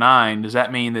Episode 9, does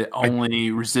that mean that only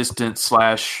Resistance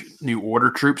 / New Order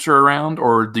troops are around,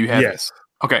 or do you have? Yes.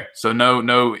 Okay. So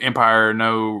no Empire,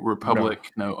 no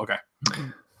Republic, no. Okay.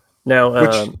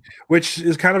 Now, which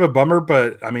is kind of a bummer,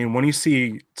 but I mean, when you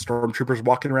see stormtroopers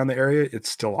walking around the area, it's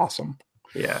still awesome.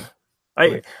 Yeah.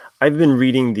 I've been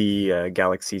reading the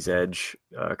Galaxy's Edge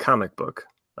comic book.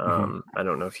 I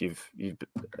don't know if you've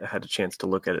had a chance to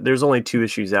look at it. There's only 2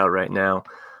 issues out right now.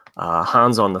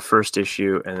 Han's on the first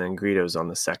issue, and then Greedo's on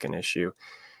the second issue.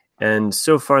 And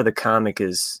so far, the comic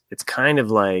it's kind of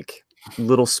like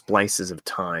little splices of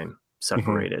time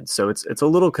separated. So it's a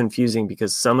little confusing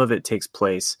because some of it takes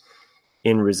place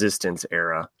in Resistance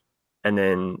era, and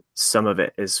then some of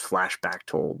it is flashback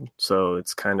told. So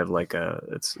it's kind of like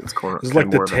it's like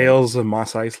the Tales of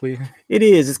Mos Eisley. It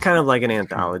is. It's kind of like an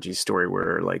anthology story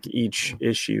where like each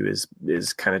issue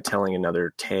is kind of telling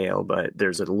another tale, but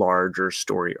there's a larger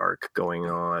story arc going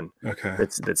on. Okay.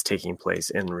 That's taking place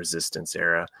in Resistance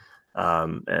era,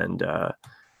 and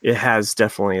it has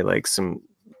definitely like some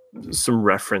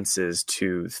references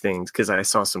to things because I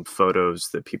saw some photos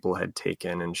that people had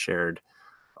taken and shared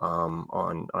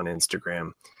on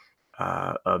Instagram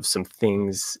of some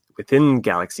things within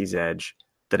Galaxy's Edge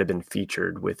that have been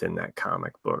featured within that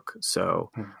comic book.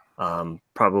 So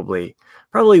probably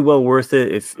well worth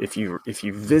it if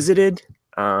you visited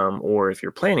or if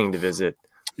you're planning to visit.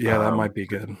 Yeah, that might be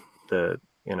good.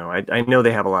 I know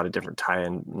they have a lot of different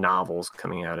tie-in novels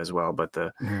coming out as well, but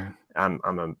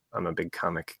I'm a big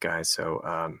comic guy,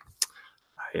 so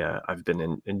I've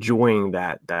been enjoying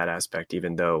that aspect,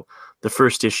 even though the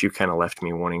first issue kind of left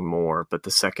me wanting more. But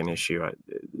the second issue,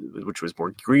 which was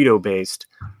more Greedo based,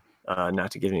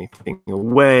 not to give anything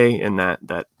away in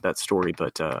that story,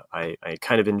 but I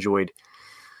kind of enjoyed.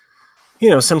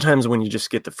 Sometimes when you just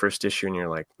get the first issue and you're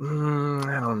like,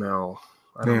 I don't know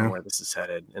where this is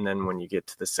headed, and then when you get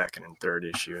to the second and third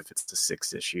issue, if it's the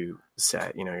 6 issue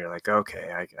set, you're like,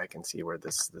 okay, I can see where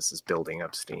this is building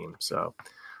up steam. So.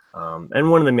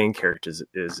 And one of the main characters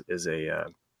is a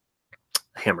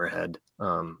hammerhead.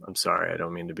 I'm sorry, I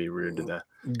don't mean to be rude to the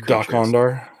Doc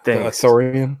Ondar, the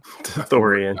Thorian.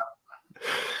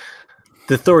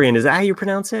 The Thorian, is that how you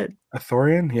pronounce it?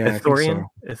 Thorian? Yeah, Thorian?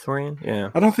 I think so. Thorian? Yeah.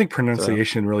 I don't think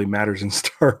pronunciation really matters in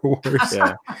Star Wars.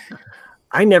 Yeah.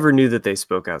 I never knew that they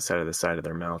spoke outside of the side of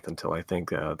their mouth until I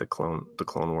think the Clone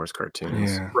Wars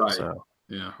cartoons. Yeah. Right. So,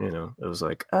 it was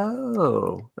like,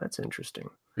 oh, that's interesting.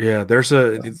 Yeah, there's Doc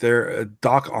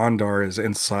Ondar is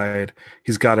inside.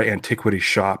 He's got an antiquity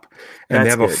shop, and they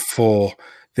have a full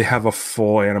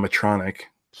animatronic.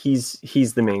 He's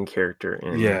the main character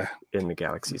in the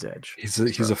Galaxy's Edge. He's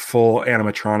a full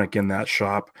animatronic in that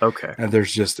shop. Okay, and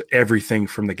there's just everything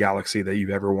from the galaxy that you've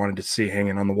ever wanted to see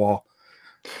hanging on the wall.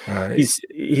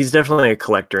 He's definitely a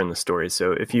collector in the story.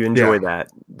 So if you enjoy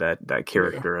that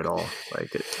character at all,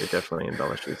 like it definitely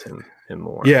embellishes him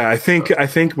more. Yeah, I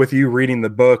think with you reading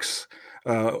the books,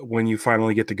 when you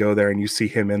finally get to go there and you see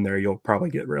him in there, you'll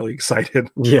probably get really excited.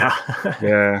 Yeah,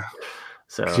 yeah.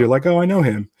 So you're like, oh, I know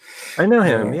him.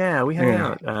 Yeah, we hang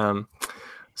out. Go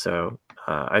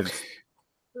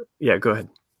ahead.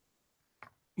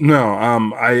 No,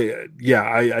 I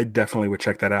definitely would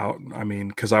check that out. I mean,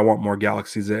 because I want more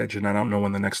Galaxy's Edge, and I don't know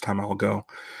when the next time I'll go,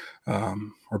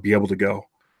 or be able to go.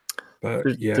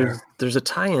 But yeah, there's a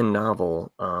tie-in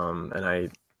novel,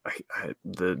 and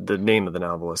the name of the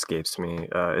novel escapes me.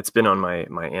 It's been on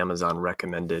my Amazon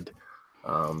recommended,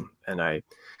 and I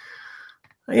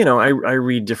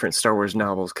read different Star Wars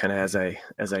novels kind of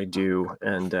as I do,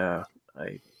 and I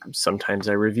sometimes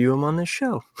I review them on this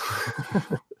show.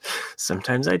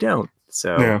 Sometimes I don't.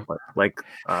 So yeah, like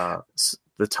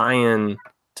the tie-in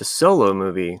to Solo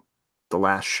movie, The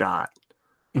Last Shot,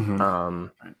 mm-hmm.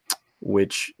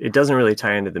 which it doesn't really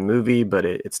tie into the movie, but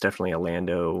it's definitely a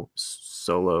Lando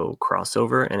Solo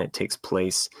crossover, and it takes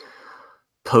place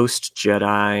post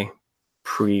Jedi,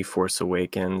 pre Force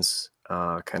Awakens,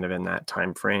 kind of in that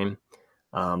time frame.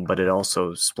 But it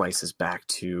also splices back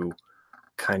to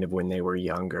kind of when they were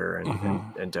younger,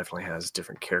 and definitely has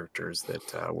different characters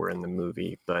that were in the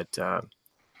movie. But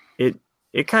it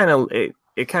kind of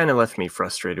left me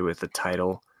frustrated with the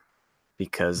title,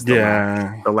 because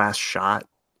the last shot,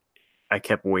 I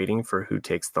kept waiting for who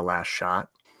takes the last shot,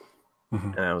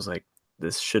 and I was like,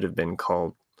 this should have been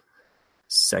called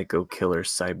Psycho Killer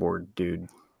Cyborg Dude.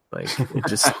 Like, it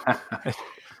just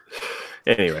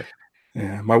anyway.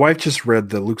 Yeah, my wife just read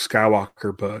the Luke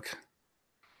Skywalker book.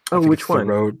 Oh, which one?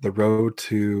 The Road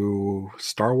to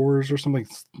Star Wars or something.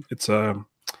 It's a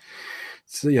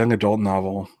young adult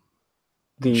novel.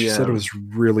 She said it was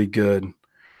really good.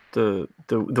 The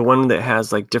one that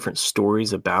has like different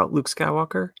stories about Luke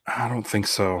Skywalker? I don't think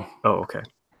so. Oh, okay.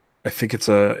 I think it's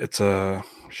a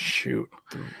shoot.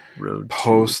 The Road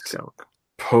post. to Skywalker.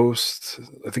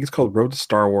 I think it's called Road to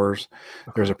Star Wars.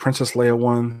 Okay. There's a Princess Leia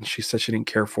one. She said she didn't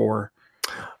care for.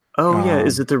 Oh yeah,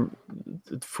 is it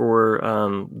for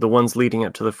the ones leading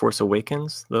up to the Force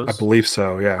Awakens? Those? I believe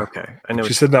so. Yeah. Okay, I know.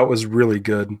 She said that was really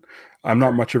good. I'm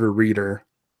not much of a reader,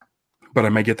 but I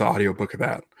may get the audiobook of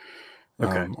that.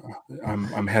 Okay.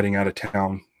 I'm heading out of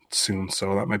town soon,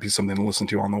 so that might be something to listen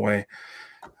to on the way.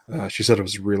 She said it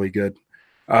was really good.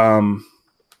 But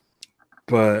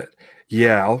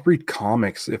yeah, I'll read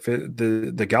comics if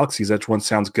the Galaxy's Edge one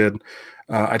sounds good.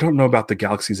 I don't know about the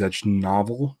Galaxy's Edge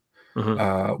novel.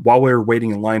 Mm-hmm. While we were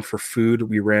waiting in line for food,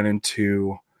 we ran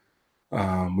into,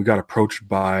 we got approached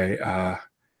by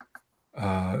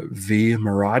V.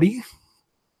 Marathi,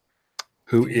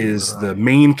 who is the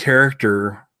main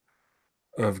character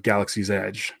of Galaxy's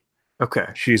Edge. Okay.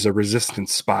 She's a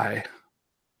resistance spy.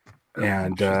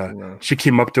 And she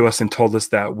came up to us and told us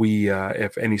that we,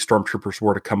 if any stormtroopers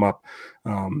were to come up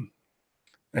and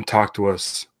talk to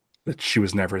us, that she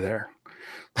was never there.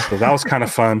 So that was kind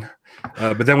of fun.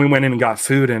 But then we went in and got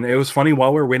food, and it was funny.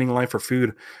 While we were waiting in line for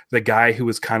food, the guy who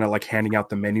was kind of like handing out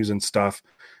the menus and stuff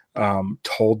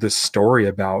told this story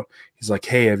about. He's like,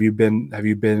 "Hey, have you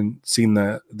been seeing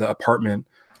the apartment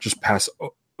just past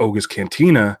Oga's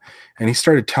Cantina?" And he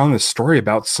started telling this story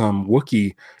about some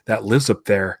Wookiee that lives up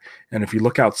there. And if you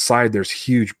look outside, there's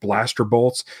huge blaster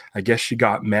bolts. I guess she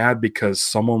got mad because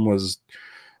someone was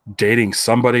dating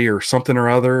somebody or something or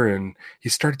other, and he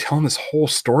started telling this whole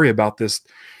story about this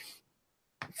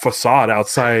facade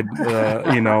outside,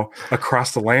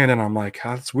 across the land. And I'm like,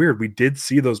 oh, that's weird. We did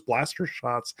see those blaster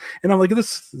shots, and I'm like,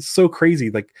 this is so crazy.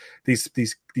 Like these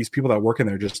people that work in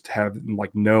there just have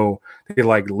they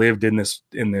lived in this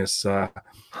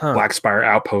Black Spire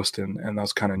outpost, and that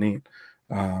was kind of neat.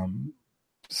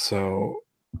 So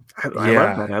I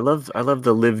love that. I love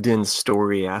the lived-in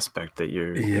story aspect that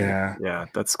you're. Yeah,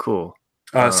 that's cool.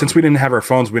 Since we didn't have our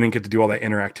phones, we didn't get to do all that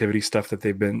interactivity stuff that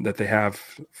they have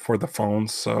for the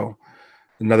phones. So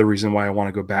another reason why I want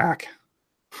to go back,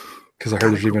 because I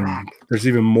heard there's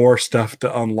even more stuff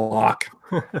to unlock.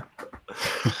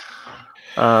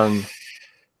 I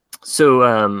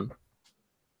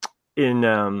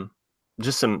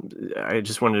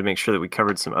just wanted to make sure that we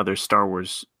covered some other Star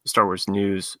Wars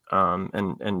news.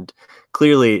 And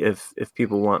clearly, if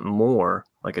people want more,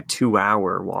 like a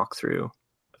 2-hour walkthrough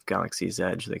of Galaxy's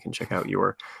Edge, they can check out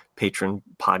your patron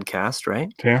podcast,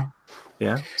 right?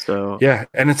 Yeah. So yeah,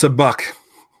 and it's $1.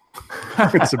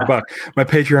 It's $1. My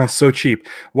Patreon's so cheap.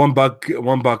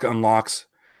 $1 unlocks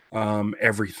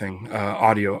everything.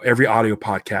 Every audio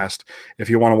podcast. If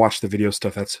you want to watch the video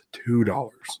stuff, that's $2.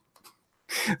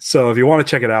 So if you want to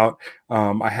check it out,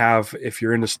 I have, if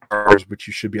you're into Star Wars, which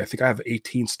you should be, I think I have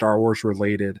 18 Star Wars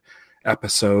related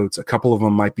episodes. A couple of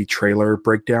them might be trailer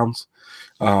breakdowns.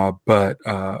 But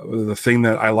the thing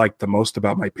that I like the most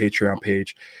about my Patreon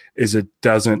page is it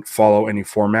doesn't follow any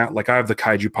format. Like I have the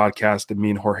Kaiju podcast, and me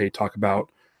and Jorge talk about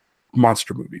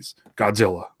monster movies,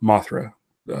 Godzilla, Mothra,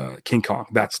 King Kong,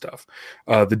 that stuff.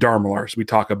 The Dharmalars, we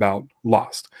talk about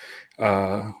Lost. Me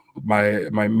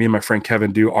and my friend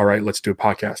Kevin do All Right, Let's Do a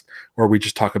Podcast where we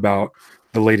just talk about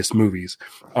the latest movies.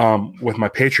 With my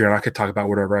Patreon, I could talk about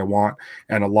whatever I want,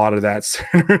 and a lot of that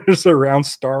centers around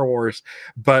Star Wars.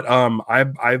 But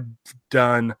I've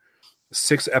done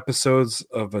 6 episodes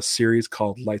of a series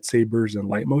called Lightsabers and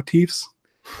Leitmotifs.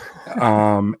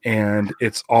 And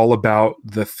it's all about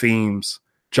the themes,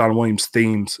 John Williams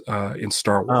themes in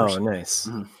Star Wars. Oh, nice.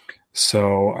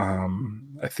 So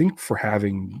I think for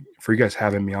you guys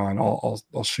having me on,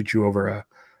 I'll shoot you over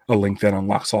a link that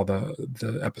unlocks all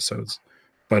the episodes.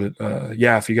 But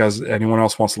if you guys, anyone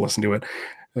else wants to listen to it,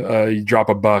 you drop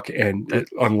 $1 and it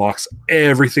unlocks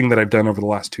everything that I've done over the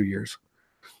last 2 years.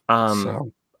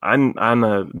 So I'm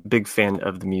a big fan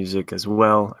of the music as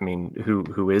well. I mean,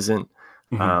 who isn't?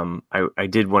 Mm-hmm. I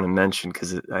did want to mention,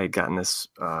 because I had gotten this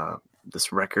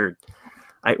record.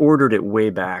 I ordered it way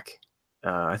back.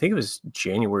 I think it was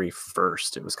January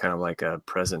 1st. It was kind of like a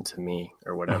present to me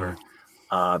or whatever.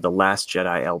 The Last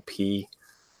Jedi LP.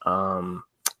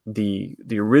 The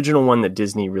original one that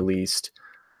Disney released,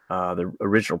 the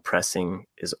original pressing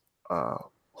is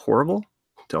horrible.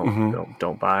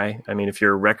 Don't buy. I mean, if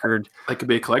you're a record, that could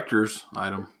be a collector's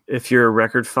item. If you're a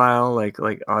record file, like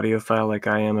audio file, like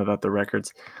I am about the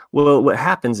records, well, what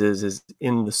happens is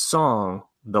in the song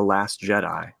 "The Last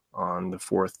Jedi" on the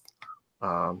fourth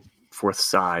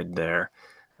side there,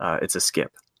 it's a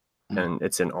skip, and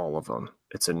it's in all of them.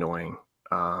 It's annoying.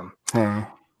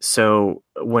 So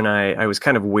when I was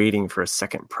kind of waiting for a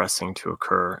second pressing to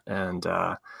occur, and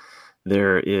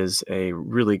there is a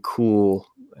really cool,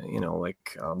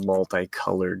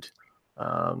 multicolored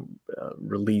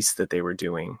release that they were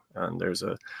doing. There's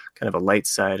a kind of a light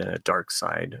side and a dark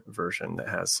side version that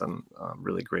has some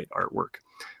really great artwork.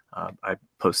 I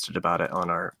posted about it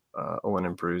on our Owen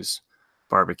and Brews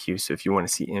barbecue. So if you want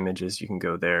to see images, you can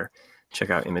go there, check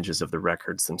out images of the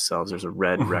records themselves. There's a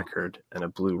red record and a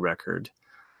blue record.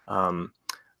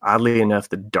 Oddly enough,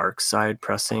 the dark side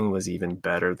pressing was even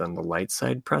better than the light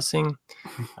side pressing.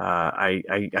 I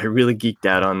really geeked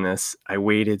out on this. I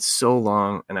waited so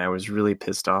long, and I was really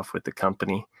pissed off with the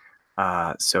company.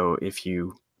 So if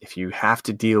you have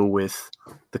to deal with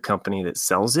the company that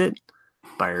sells it,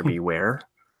 buyer beware,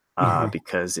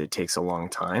 because it takes a long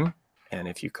time. And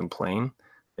if you complain,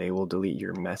 they will delete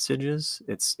your messages.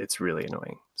 It's really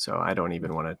annoying. So I don't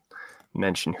even want to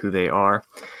mention who they are.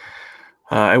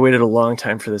 I waited a long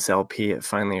time for this LP. It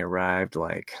finally arrived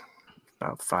like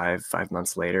about five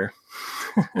months later.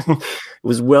 It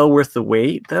was well worth the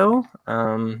wait, though.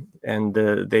 And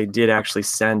they did actually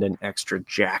send an extra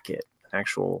jacket, an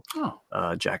actual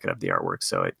jacket of the artwork.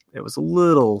 So it was a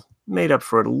little made up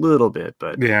for it a little bit,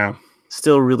 but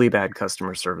still really bad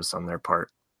customer service on their part.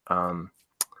 I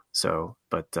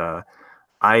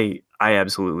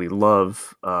absolutely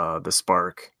love the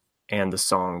spark and the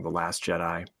song "The Last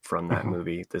Jedi" from that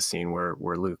movie, the scene where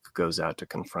Luke goes out to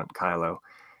confront Kylo,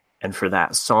 and for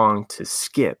that song to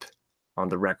skip on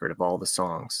the record of all the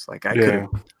songs, like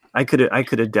I could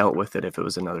have dealt with it if it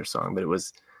was another song, but it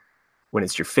was when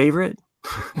it's your favorite.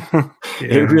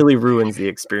 It really ruins the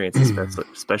experience,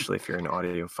 especially if you're an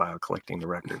audiophile collecting the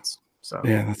records. So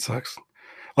that sucks.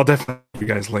 I'll definitely give you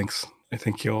guys links. I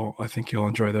think you'll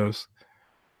enjoy those.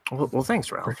 Well, thanks,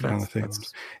 Ralph.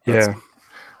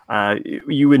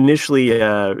 You initially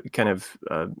kind of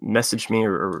messaged me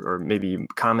or maybe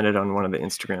commented on one of the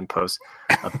Instagram posts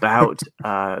about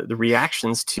the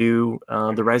reactions to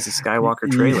the Rise of Skywalker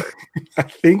trailer.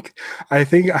 I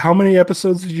think how many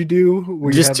episodes did you do?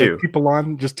 Just two. People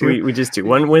on just two. We just do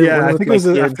one. I think it was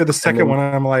after the second one.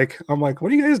 I'm like,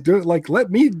 what are you guys doing? Like,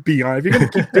 let me be on. If you're gonna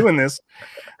keep doing this,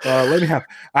 let me have.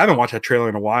 I haven't watched that trailer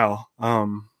in a while.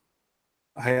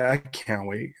 I can't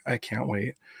wait.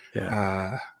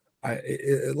 Yeah.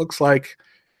 It looks like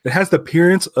it has the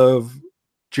appearance of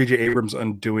J.J. Abrams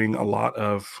undoing a lot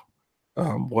of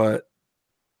what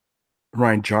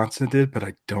Rian Johnson did, but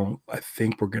I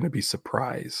think we're going to be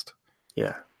surprised.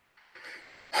 Yeah.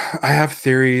 I have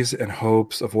theories and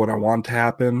hopes of what I want to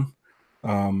happen.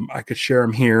 I could share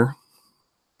them here.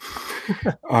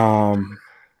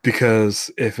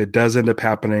 Because if it does end up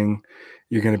happening,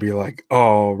 you're going to be like,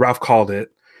 oh, Ralph called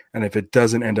it. And if it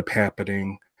doesn't end up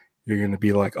happening, you're going to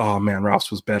be like, oh man,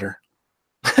 Ralph's was better.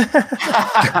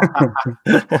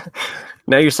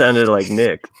 Now you're sounding like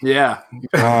Nick. Yeah.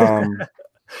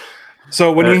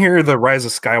 So when you hear the Rise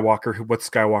of Skywalker, what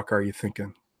Skywalker are you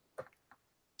thinking?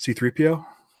 C-3PO?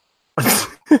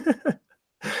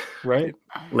 Right?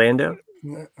 Lando?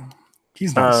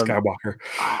 He's not a Skywalker.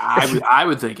 I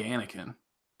would think Anakin.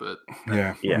 but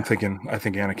Yeah, Yeah. I think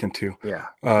Anakin too. Yeah.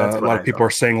 A lot of people are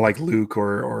saying like Luke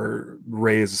or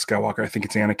Rey is a Skywalker. I think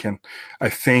it's Anakin. I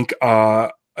think.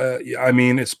 I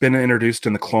mean, it's been introduced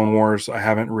in the Clone Wars. I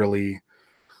haven't really.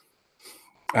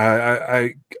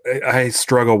 I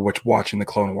struggle with watching the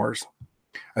Clone Wars.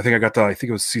 I think I got I think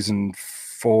it was season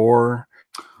 4.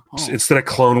 Oh. Instead of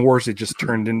Clone Wars, it just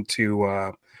turned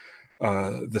into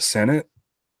the Senate,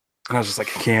 and I was just like,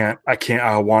 I can't.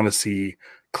 I want to see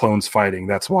clones fighting.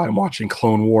 That's why I'm watching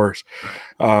Clone Wars.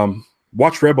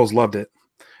 Watch Rebels, loved it,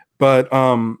 but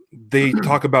they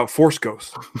talk about Force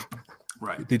Ghosts.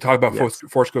 Right. They talk about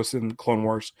Force Ghosts in Clone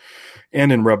Wars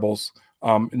and in Rebels.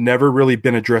 Never really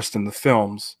been addressed in the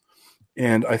films,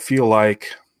 and I feel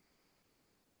like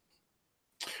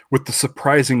with the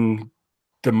surprising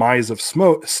demise of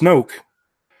Snoke,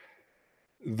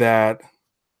 that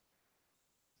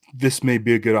this may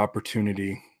be a good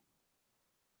opportunity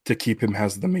to keep him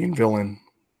as the main villain.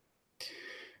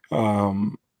 So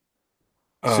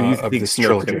you of think this Snoke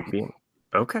trilogy? could be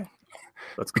okay?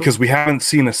 That's cool. Because we haven't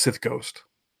seen a Sith ghost.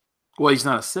 Well, he's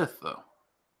not a Sith though.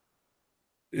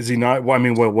 Is he not? Well, I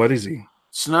mean, what is he?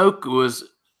 Snoke was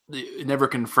never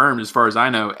confirmed, as far as I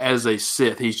know, as a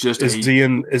Sith. He's just Is he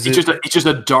in? He's just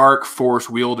a dark Force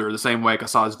wielder, the same way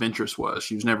Kassa's Ventress was.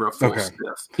 She was never a full Sith.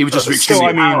 He was just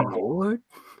extremely powerful.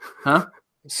 Huh?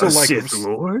 So like Sith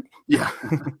Lord? Yeah.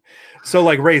 So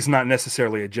like Rey's not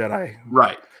necessarily a Jedi,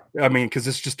 right? I mean, because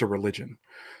it's just a religion,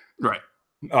 right?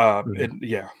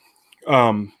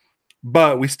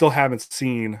 But we still haven't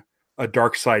seen a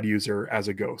dark side user as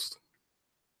a ghost.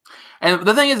 And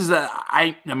the thing is that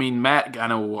I mean, Matt, I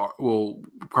know will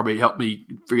probably help me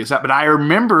figure this out, but I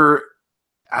remember,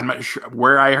 I'm not sure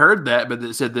where I heard that, but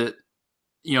it said that,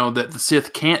 that the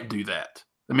Sith can't do that.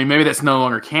 I mean, maybe that's no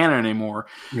longer canon anymore.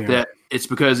 Yeah. That it's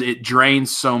because it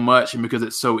drains so much and because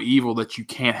it's so evil that you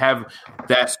can't have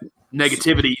that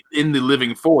negativity in the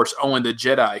living Force. Only the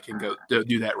Jedi can go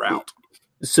do that route.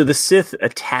 So the Sith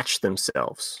attach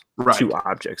themselves to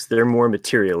objects. They're more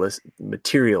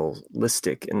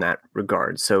materialistic in that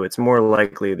regard. So it's more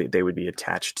likely that they would be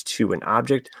attached to an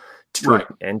object, to an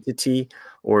entity,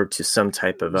 or to some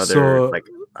type of other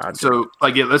object. So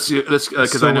let's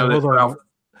because I know that Ralph,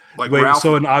 Ralph,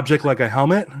 so an object like a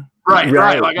helmet. Right.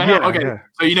 Like a helmet. Okay. Yeah.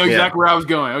 So you know exactly where I was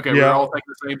going. Okay. We're all thinking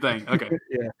the same thing. Okay.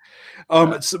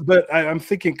 But I'm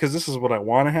thinking, because this is what I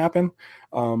want to happen.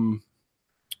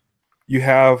 You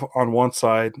have on one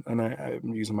side, and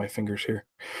I'm using my fingers here.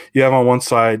 You have on one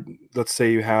side, let's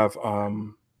say you have,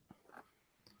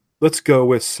 let's go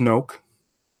with Snoke.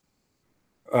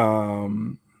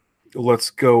 Let's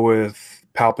go with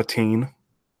Palpatine.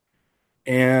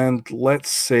 And let's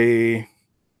say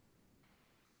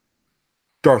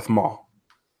Darth Maul.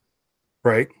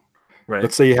 Right?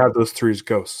 Let's say you have those 3 as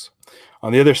ghosts.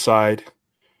 On the other side,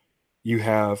 you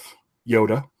have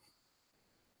Yoda.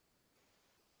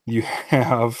 You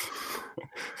have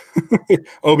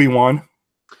Obi-Wan,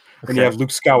 and you have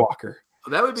Luke Skywalker.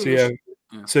 That would be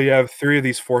so you have 3 of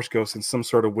these Force ghosts in some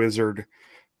sort of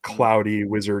cloudy,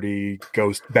 wizardy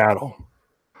ghost battle.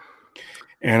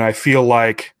 And I feel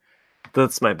like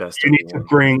that's my best. You need to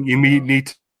bring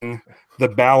the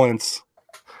balance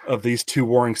of these 2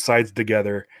 warring sides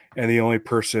together, and the only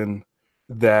person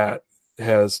that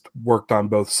has worked on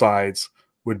both sides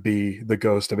would be the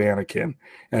ghost of Anakin.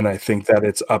 And I think that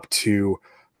it's up to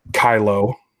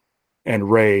Kylo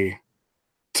and Rey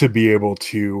to be able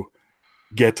to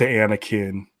get to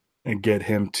Anakin and get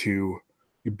him to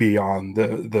be on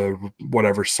the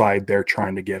whatever side they're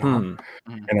trying to get on.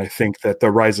 And I think that the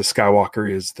Rise of Skywalker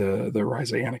is the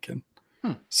Rise of Anakin.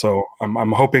 So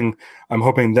I'm hoping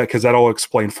that, because that'll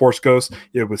explain Force Ghosts,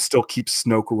 it would still keep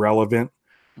Snoke relevant.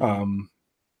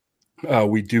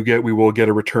 We will get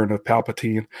a return of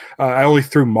Palpatine. I only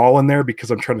threw Maul in there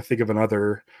because I'm trying to think of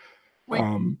another.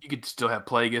 You could still have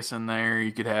Plagueis in there.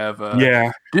 You could have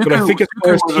Dooku, but I think as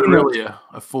far as really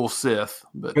a full Sith.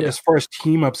 But as far as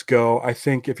team ups go, I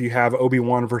think if you have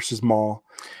Obi-Wan versus Maul,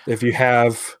 if you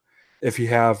have a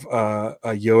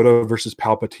Yoda versus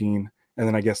Palpatine, and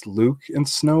then I guess Luke and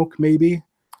Snoke maybe.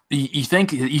 You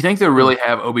think they'll really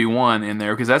have Obi-Wan in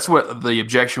there? Because that's what the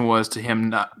objection was to him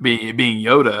not being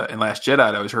Yoda in Last Jedi.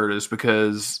 I always heard is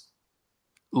because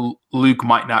Luke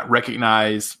might not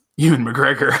recognize Ewan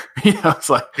McGregor. It's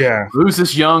like, who's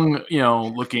this young,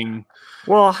 looking?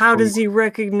 Well, how does he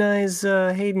recognize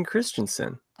Hayden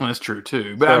Christensen? Well, that's true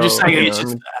too. But I'm just saying, it's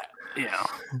just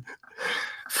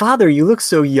Father, you look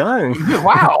so young.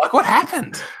 Wow, like what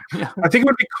happened? I think it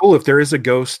would be cool if there is a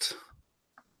ghost.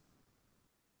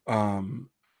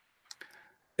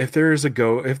 If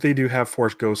they do have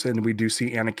Force ghosts and we do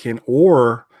see Anakin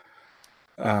or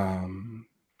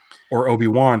or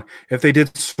Obi-Wan, if they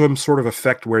did some sort of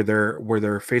effect where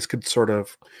their face could sort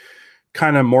of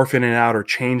kind of morph in and out or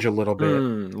change a little bit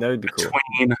That would be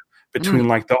between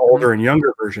like the older and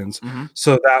younger versions.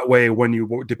 So that way, when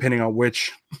you, depending on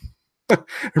which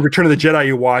Return of the Jedi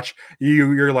you watch,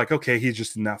 you're like, okay, he's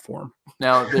just in that form.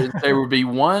 Now, there would be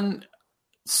one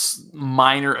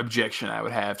minor objection I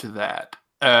would have to that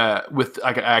with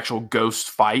like actual ghost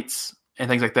fights and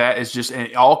things like that. It's just, and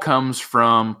it all comes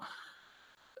from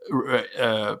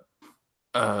Empire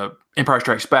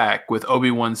Strikes Back with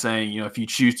Obi-Wan saying, if you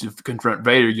choose to confront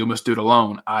Vader, you must do it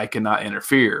alone. I cannot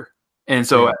interfere. And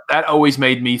so that always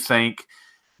made me think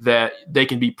that they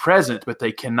can be present, but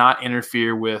they cannot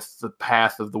interfere with the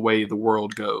path of the way the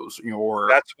world goes. Or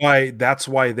that's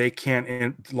why they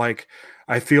can't.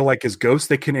 I feel like as ghosts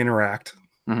they can interact.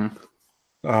 Someone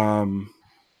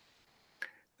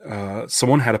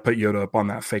had to put Yoda up on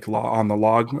that fake on the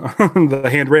log, the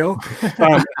handrail.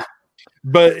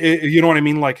 But you know what I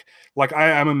mean? Like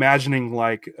I'm imagining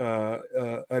like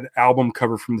an album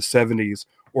cover from the 70s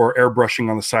or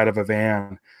airbrushing on the side of a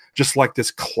van. Just like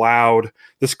this cloud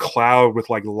with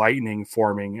like lightning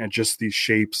forming and just these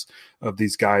shapes of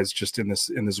these guys just in this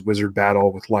wizard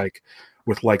battle with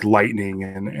lightning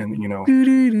and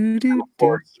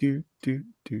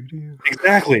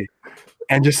exactly.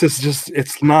 And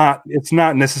it's not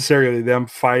necessarily them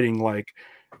fighting like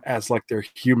as like their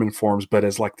human forms, but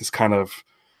as like this kind of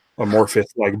amorphous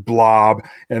like blob,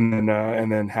 and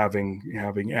then having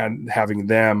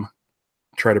them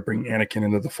try to bring Anakin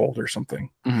into the fold or something,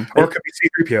 or it could be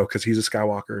C-3PO because he's a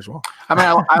Skywalker as well. I mean,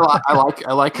 I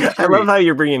like it. I love how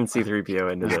you're bringing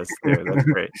C-3PO into this. That's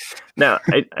great. Now,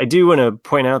 I do want to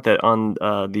point out that on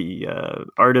the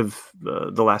Art of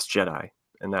the Last Jedi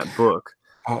in that book,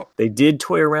 they did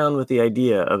toy around with the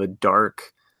idea of a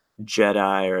dark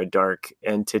Jedi or a dark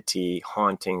entity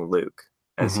haunting Luke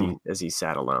as he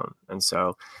sat alone, and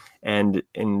so, and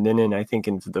then I think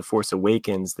in The Force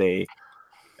Awakens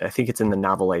I think it's in the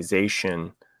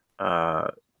novelization,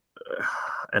 and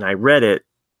I read it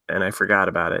and I forgot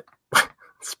about it.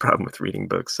 It's a problem with reading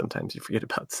books. Sometimes you forget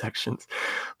about sections.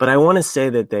 But I want to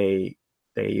say that they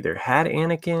either had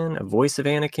Anakin, a voice of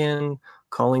Anakin,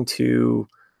 calling to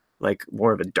like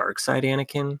more of a dark side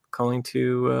Anakin, calling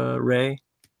to Rey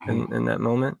in that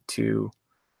moment.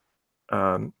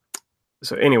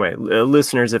 So anyway,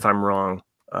 listeners, if I'm wrong,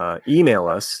 email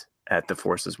us at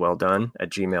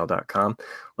theforceswelldone@gmail.com.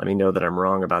 Let me know that I'm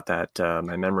wrong about that,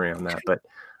 my memory on that. But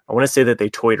I want to say that they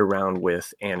toyed around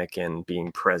with Anakin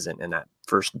being present in that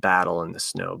first battle in the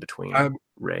snow between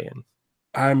Rey and...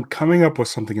 I'm coming up with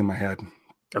something in my head.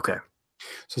 Okay.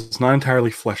 So it's not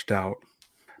entirely fleshed out,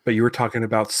 but you were talking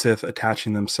about Sith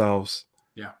attaching themselves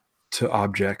to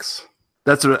objects.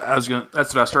 That's what I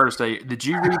started to say. Did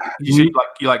you read? You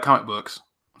like comic books?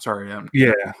 Sorry.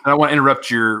 Yeah. I don't want to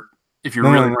interrupt your... If you're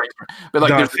really great, but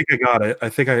like, I think I got it. I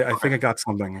think I got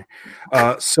something.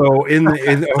 So in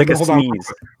like hold on.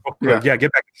 Yeah,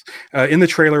 get back. In the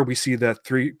trailer, we see that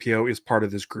 3PO is part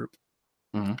of this group.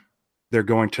 They're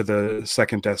going to the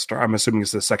second Death Star. I'm assuming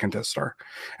it's the second Death Star,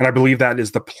 and I believe that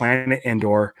is the planet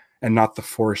Endor and not the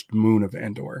forest moon of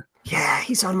Endor. Yeah,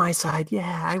 he's on my side.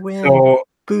 Yeah, I win. So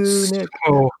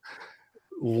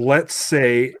let's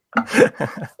say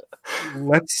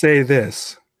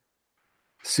this.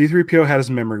 C-3PO had his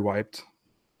memory wiped,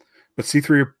 but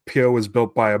C-3PO was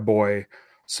built by a boy,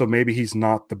 so maybe he's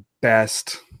not the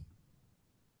best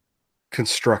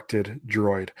constructed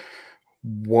droid.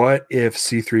 What if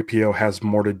C-3PO has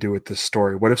more to do with this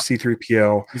story? What if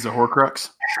C-3PO... He's a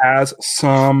Horcrux? Has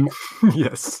some...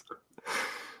 Yes.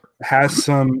 Has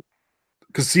some...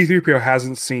 Because C-3PO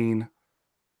hasn't seen...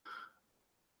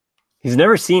 He's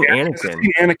never seen Anakin.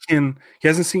 He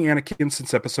hasn't seen Anakin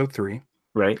since episode 3.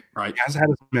 Right. He hasn't had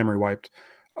his memory wiped.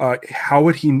 How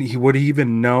would he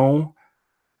even know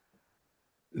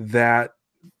that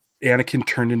Anakin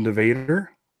turned into Vader?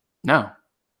 No,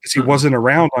 because he wasn't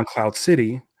around on Cloud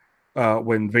City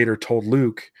when Vader told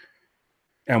Luke,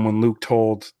 and when Luke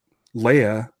told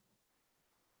Leia.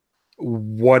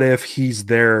 What if he's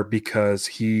there because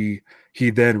he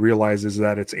then realizes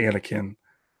that it's Anakin?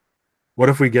 What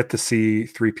if we get to see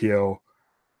 3PO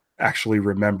actually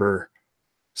remember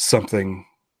something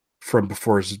from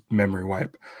before his memory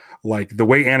wipe? Like the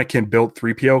way Anakin built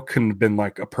 3PO couldn't have been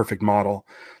like a perfect model.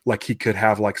 Like he could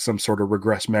have like some sort of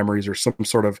regressed memories or some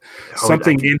sort of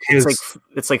something in his...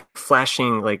 It's like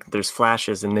flashing, like there's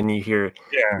flashes and then you hear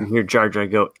Jar Jar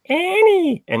go,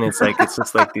 Annie! And it's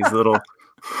just like these little...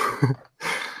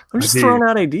 I'm just throwing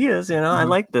out ideas, I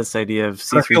like this idea of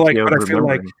C-3PO I feel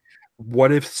like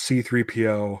what if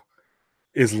C-3PO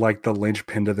is like the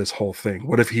linchpin to this whole thing?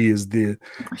 What if he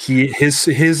is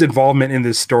his involvement in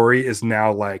this story is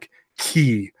now like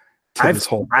key to this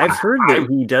whole? I've heard that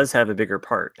he does have a bigger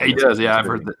part. He does, yeah. I've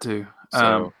heard that too.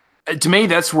 So, to me,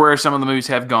 that's where some of the movies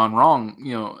have gone wrong.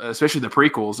 You know, especially the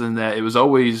prequels, in that it was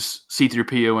always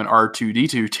C-3PO and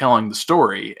R2-D2 telling the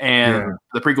story, and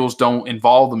the prequels don't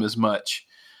involve them as much.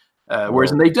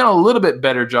 Whereas they've done a little bit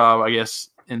better job, I guess,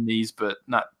 in these, but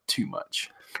not too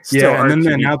much. Still, and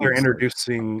then now they're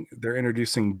introducing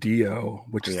Dio,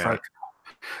 which is like,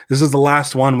 this is the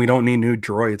last one. We don't need new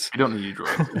droids. We don't need new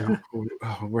droids.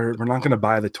 We're not going to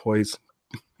buy the toys.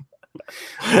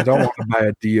 I don't want to buy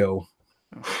a Dio.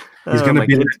 He's going to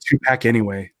be in a 2-pack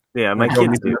anyway. Yeah, my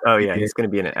kids do. Oh yeah, he's going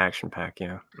to be in an action pack.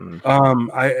 Yeah.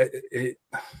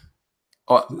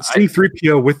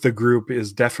 C-3PO with the group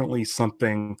is definitely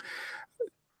something.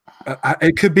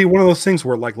 It could be one of those things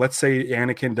where, like, let's say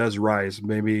Anakin does rise,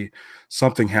 maybe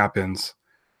something happens,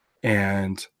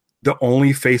 and the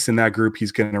only face in that group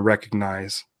he's going to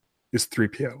recognize is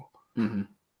 3PO. Mm-hmm.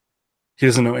 He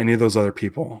doesn't know any of those other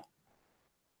people.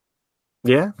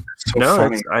 Yeah, it's so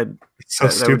funny. It's so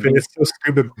stupid. It's so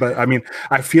stupid. But I mean,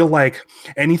 I feel like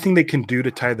anything they can do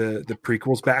to tie the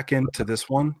prequels back into this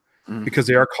one, because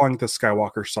they are calling it the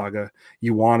Skywalker saga,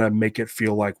 you want to make it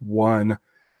feel like one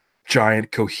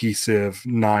giant cohesive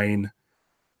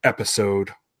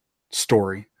 9-episode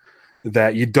story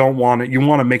that you don't want to. You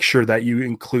want to make sure that you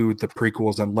include the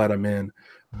prequels and let them in,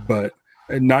 but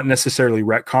not necessarily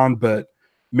retcon, but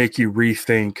make you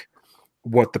rethink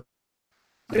what the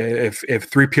if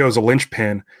 3PO is a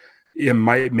linchpin, it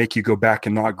might make you go back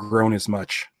and not groan as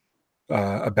much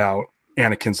about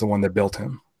Anakin's the one that built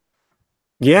him.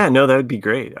 Yeah, no, that would be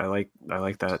great. I like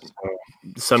that.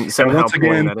 Somehow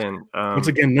pulling that in. Once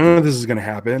again, none of this is going to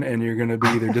happen, and you're going to be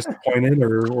either disappointed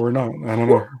or not. I don't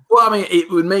know. Well, I mean,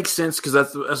 it would make sense because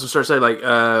that's what I started to say. Like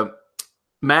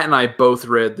Matt and I both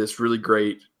read this really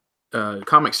great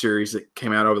comic series that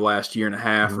came out over the last year and a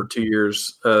half or 2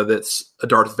 years. That's a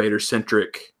Darth Vader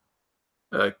centric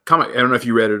comic. I don't know if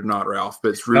you read it or not, Ralph, but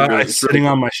it's really it's sitting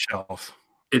on my shelf.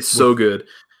 It's so good.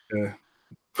 Yeah.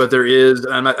 But there is,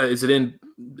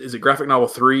 is it graphic novel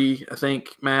 3, I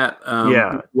think, Matt?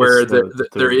 Where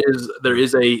there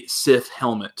is a Sith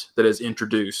helmet that is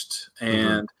introduced,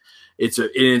 and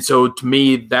and so to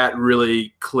me that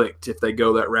really clicked. If they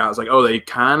go that route, it's like, oh, they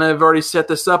kind of already set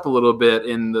this up a little bit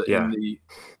in the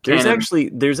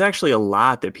There's actually a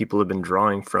lot that people have been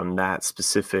drawing from that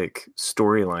specific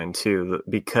storyline too,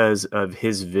 because of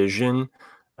his vision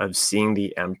of seeing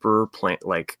the Emperor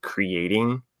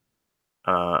creating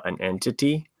an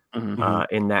entity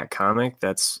in that comic.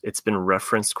 It's been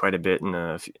referenced quite a bit.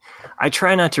 I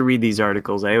try not to read these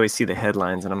articles. I always see the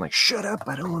headlines and I'm like, shut up,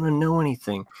 I don't want to know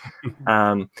anything.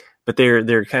 But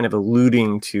they're kind of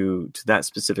alluding to that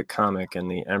specific comic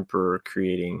and the Emperor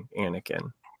creating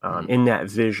Anakin in that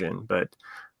vision. But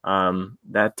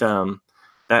that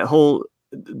whole,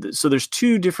 so there's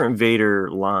 2 different Vader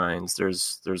lines.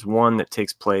 There's one that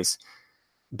takes place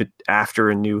after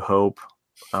A New Hope,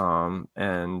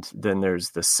 and then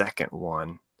there's the second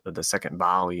one, the second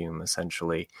volume,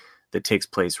 essentially, that takes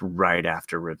place right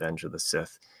after Revenge of the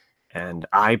Sith. And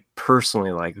I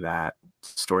personally like that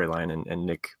storyline, and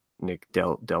Nick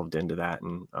delved into that,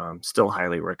 and still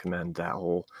highly recommend that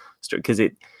whole story, because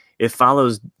it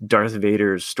follows Darth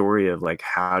Vader's story of, like,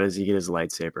 how does he get his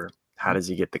lightsaber? How does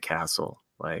he get the castle?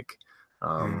 Like,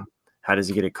 how does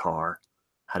he get a car?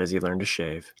 How does he learn to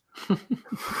shave?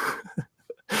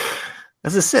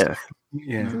 That's a Sith.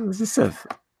 Yeah, it's a Sith.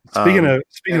 Speaking of,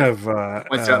 he had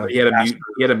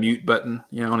a mute button,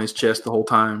 on his chest the whole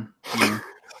time.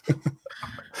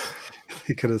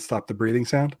 He could have stopped the breathing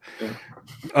sound. Yeah.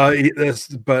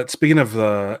 But speaking of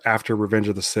after Revenge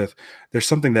of the Sith, there's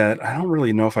something that I don't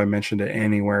really know if I mentioned it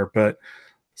anywhere, but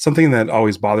something that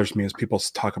always bothers me is people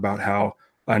talk about how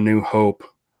A New Hope,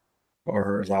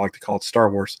 or as I like to call it,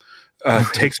 Star Wars,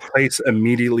 takes place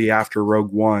immediately after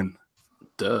Rogue One.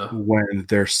 Duh. When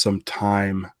there's some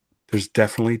time, there's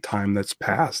definitely time that's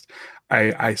passed.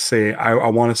 I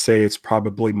want to say it's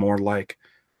probably more like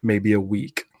maybe a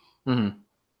week. Mm-hmm.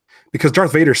 Because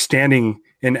Darth Vader's standing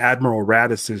in Admiral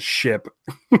Radiss's ship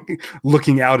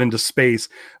looking out into space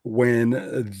when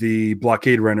the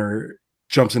blockade runner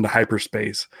jumps into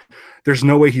hyperspace. There's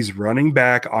no way he's running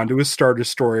back onto his Star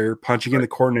Destroyer, punching in the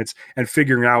coordinates and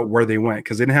figuring out where they went,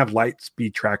 because they didn't have light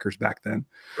speed trackers back then.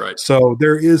 Right. So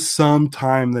there is some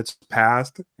time that's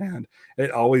passed, and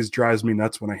it always drives me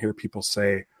nuts when I hear people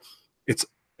say it's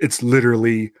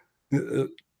literally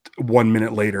 1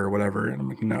 minute later or whatever. And I'm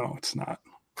like, no, it's not.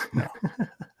 No.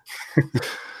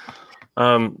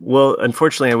 Well,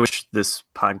 unfortunately, I wish this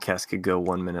podcast could go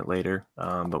 1 minute later,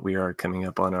 but we are coming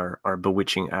up on our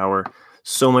bewitching hour.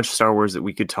 So much Star Wars that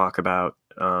we could talk about.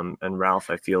 And Ralph,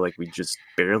 I feel like we just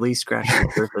barely scratched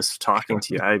the surface talking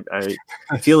to you.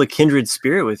 I feel a kindred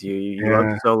spirit with you. You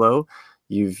love Solo.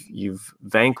 You've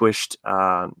vanquished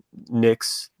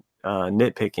Nick's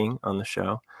nitpicking on the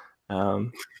show.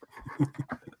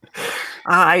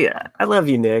 I love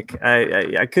you, Nick.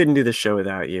 I couldn't do the show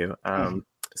without you.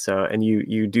 So, and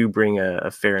you do bring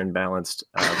a fair and balanced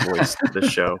voice to the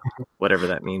show, whatever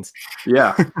that means.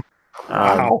 Yeah.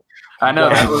 Wow. I know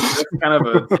that's kind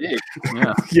of a dig.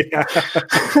 Yeah. Yeah.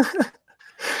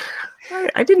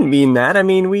 I didn't mean that. I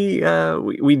mean, we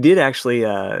did actually.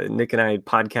 Nick and I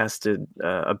podcasted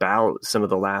about some of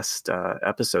the last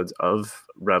episodes of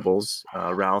Rebels.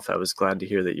 Ralph, I was glad to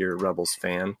hear that you're a Rebels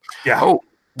fan. Yeah. Oh,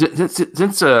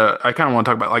 since I kind of want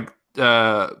to talk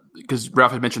about because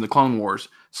Ralph had mentioned the Clone Wars.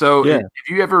 So Yeah. have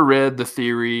you ever read the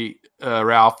theory,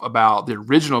 Ralph, about the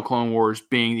original Clone Wars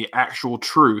being the actual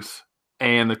truth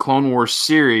and the Clone Wars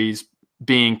series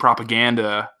being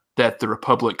propaganda that the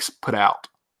Republic's put out?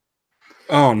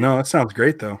 Oh no, that sounds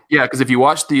great though. Yeah, because if you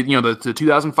watch the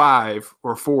 2005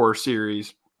 or 4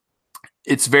 series,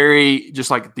 it's very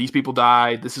just like these people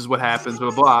died. This is what happens,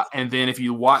 blah, blah, blah. And then if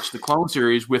you watch the Clone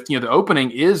series with, the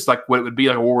opening is like what it would be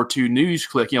like a World War II news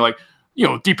clip,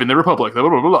 deep in the Republic, blah,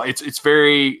 blah, blah, blah. It's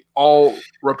very all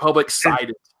Republic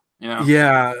sided,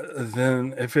 Yeah.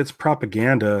 Then if it's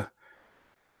propaganda,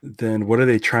 then what are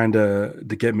they trying to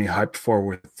get me hyped for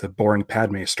with the boring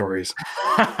Padme stories?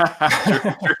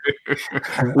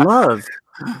 Love.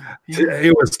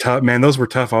 It was tough, man. Those were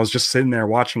tough. I was just sitting there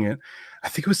watching it. I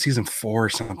think it was season 4 or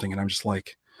something, and I'm just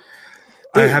like,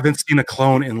 I haven't seen a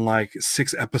clone in like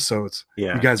 6 episodes.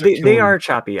 Yeah, you guys they are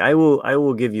choppy. I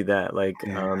will give you that. Like,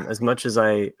 as much as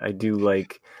I do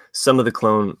like some of the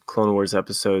Clone Wars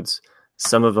episodes,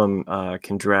 some of them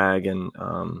can drag and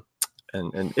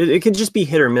it can just be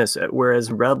hit or miss.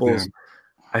 Whereas Rebels,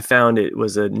 I found it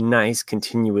was a nice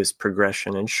continuous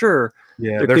progression. And sure,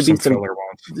 there could be some filler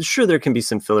ones. Sure, there can be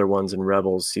some filler ones in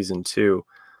Rebels season 2,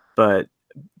 but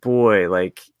boy,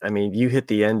 you hit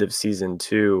the end of season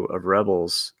 2 of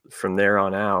Rebels. From there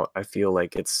on out, I feel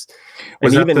like it's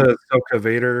was that the Ahsoka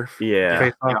Vader?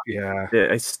 Yeah. Yeah.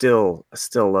 I still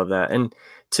love that. And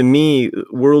to me,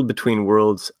 World Between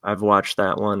Worlds, I've watched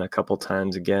that one a couple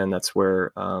times again. That's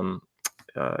where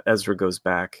Ezra goes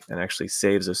back and actually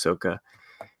saves Ahsoka.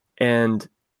 And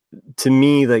to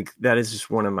me, like, that is just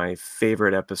one of my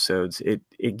favorite episodes. It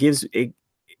gets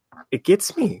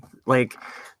me, like,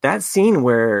 that scene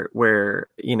where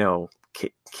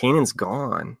Kanan's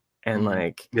gone and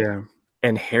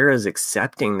and Hera's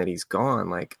accepting that he's gone.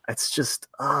 Like, it's just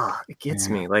it gets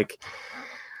me. Like,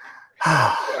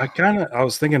 I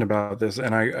was thinking about this,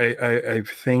 and I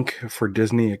think for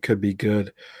Disney it could be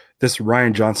good. This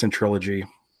Rian Johnson trilogy,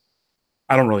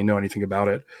 I don't really know anything about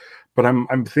it, but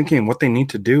I'm thinking what they need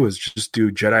to do is just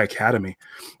do Jedi Academy,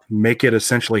 make it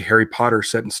essentially Harry Potter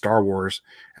set in Star Wars,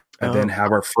 and then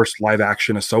have our first live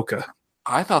action Ahsoka.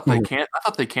 I thought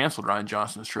they canceled Rian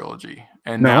Johnson's trilogy,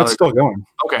 and no, it's still going.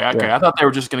 Okay. Yeah. I thought they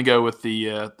were just going to go with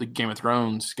the Game of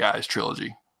Thrones guys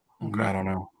trilogy. Okay. I don't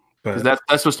know, but that's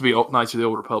supposed to be Knights of the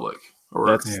Old Republic. Or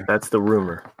that's the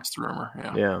rumor. That's the rumor.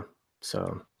 Yeah. Yeah.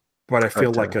 So, but I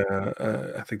feel like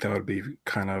I think that would be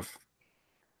kind of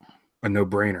a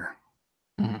no-brainer,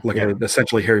 like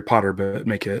essentially Harry Potter, but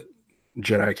make it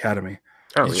Jedi Academy.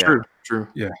 Oh, it's yeah. True.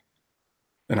 Yeah,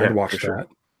 and I'd watch that. Sure.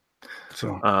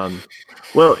 So,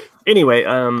 well, anyway,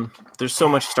 there's so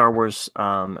much Star Wars,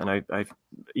 and I,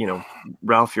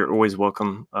 Ralph, you're always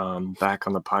welcome back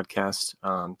on the podcast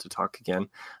to talk again.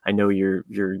 I know you're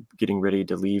getting ready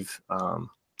to leave,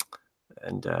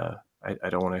 and I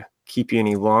don't want to keep you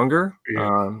any longer.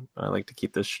 Yeah. I like to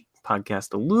keep this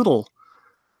podcast a little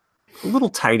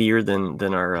tidier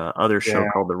than our other show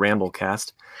called the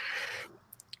Ramblecast.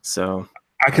 So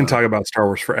I can talk about Star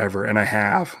Wars forever, and I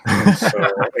have. And so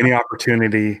any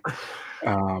opportunity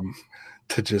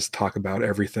to just talk about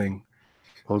everything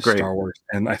Star Wars.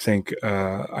 And I think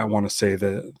I want to say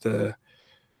that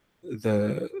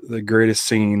the greatest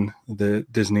scene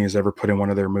that Disney has ever put in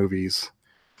one of their movies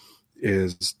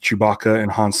is Chewbacca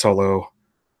and Han Solo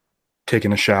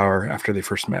taking a shower after they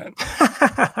first met.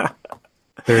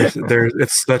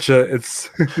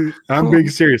 I'm being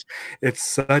serious. It's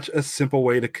such a simple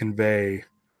way to convey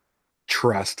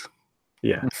trust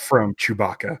from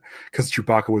Chewbacca, because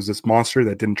Chewbacca was this monster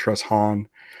that didn't trust Han.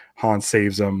 Han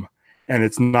saves him, and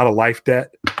it's not a life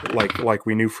debt like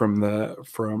we knew from the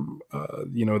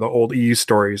old EU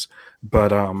stories,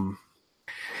 but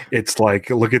it's like,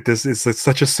 look at this. It's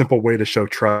such a simple way to show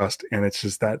trust, and it's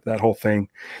just that whole thing,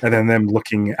 and then them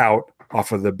looking out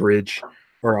off of the bridge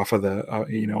or off of the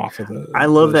off of the. I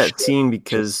love the that ship. scene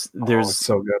because there's it's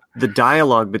so good. the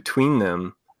dialogue between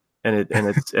them, and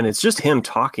it's just him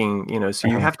talking, so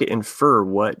you have to infer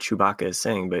what Chewbacca is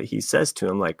saying, but he says to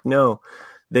him like, no,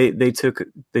 they took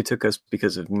us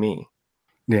because of me.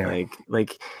 Yeah.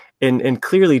 And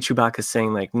clearly Chewbacca's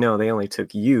saying like, no, they only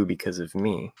took you because of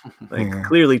me.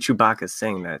 Clearly Chewbacca's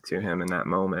saying that to him in that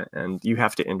moment, and you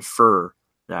have to infer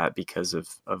that because of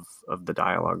the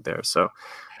dialogue there. So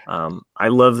I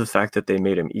love the fact that they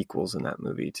made them equals in that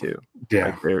movie too.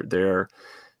 Yeah. They're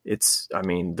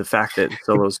the fact that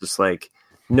Solo's just like,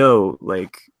 no,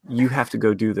 like, you have to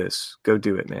go do this, go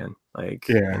do it, man. Like,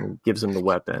 and gives him the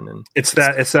weapon, and it's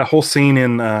that whole scene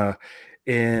in I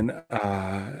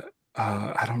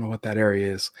don't know what that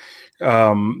area is.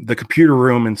 The computer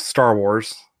room in Star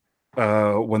Wars,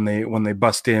 when they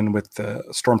bust in with the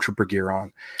stormtrooper gear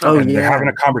on. They're having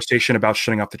a conversation about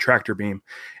shutting off the tractor beam,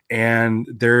 and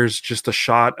there's just a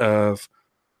shot of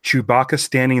Chewbacca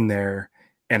standing there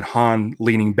and Han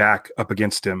leaning back up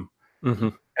against him. Mm-hmm.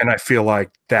 And I feel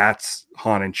like that's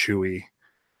Han and Chewie.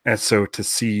 And so to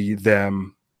see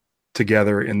them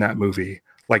together in that movie,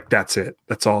 like, that's it.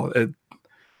 That's all.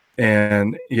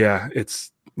 And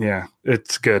it's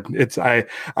good. It's like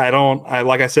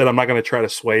I said, I'm not going to try to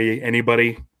sway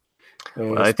anybody,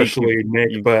 especially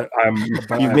Nick. But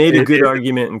you've made a good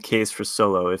argument and case for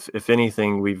Solo. If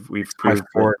anything, we've proved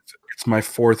it's my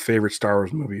fourth favorite Star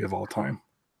Wars movie of all time.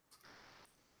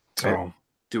 So,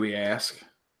 do we ask?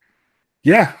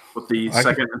 Yeah, what the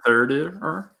second and third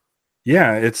are?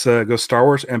 Yeah, it's goes Star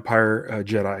Wars, Empire,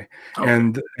 Jedi,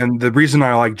 and the reason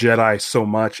I like Jedi so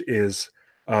much is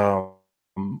the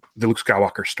Luke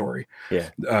Skywalker story. Yeah,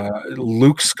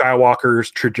 Luke Skywalker's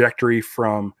trajectory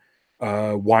from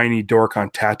whiny dork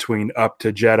on Tatooine up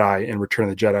to Jedi in Return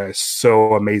of the Jedi is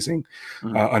so amazing.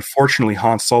 Mm-hmm. Unfortunately,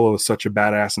 Han Solo is such a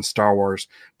badass in Star Wars.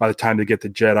 By the time they get to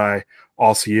Jedi,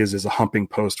 all he is a humping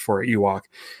post for an Ewok,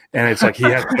 and it's like he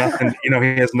has nothing. He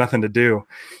has nothing to do.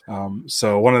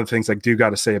 So one of the things I do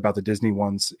got to say about the Disney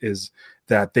ones is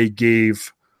that they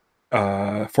gave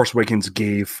Force Awakens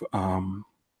gave Han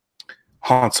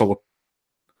Solo.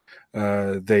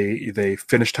 They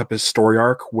finished up his story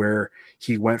arc where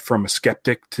he went from a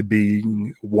skeptic to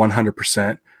being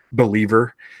 100%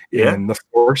 believer in the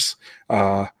Force,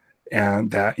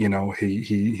 and that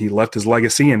he left his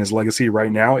legacy, and his legacy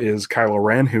right now is Kylo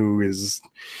Ren, who is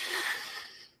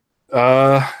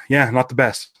not the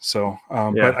best. So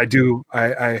but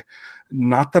I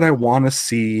not that I want to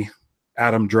see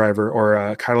Adam Driver or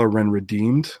Kylo Ren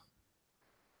redeemed.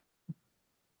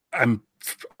 I'm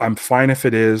fine if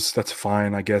it is. That's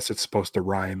fine. I guess it's supposed to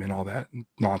rhyme and all that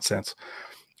nonsense.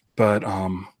 But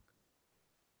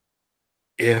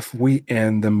if we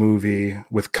end the movie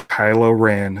with Kylo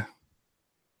Ren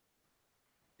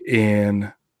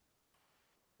in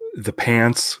the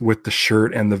pants with the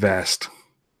shirt and the vest,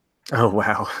 oh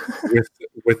wow,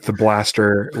 with the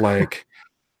blaster, like,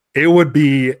 it would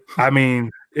be. I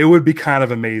mean, it would be kind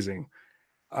of amazing.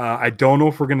 I don't know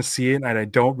if we're going to see it, and I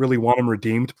don't really want him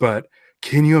redeemed, but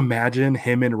can you imagine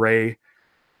him and Rey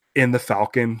in the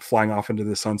Falcon flying off into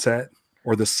the sunset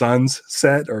or the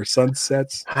sunset or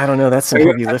sunsets? I don't know. That's some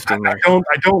heavy lifting. I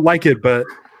don't like it, but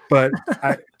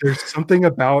there's something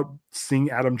about seeing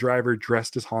Adam Driver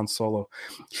dressed as Han Solo.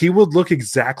 He would look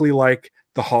exactly like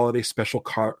the holiday special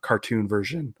cartoon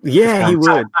version. Yeah, he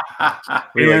would.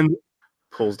 And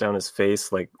pulls down his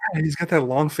face, like, he's got that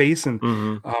long face, and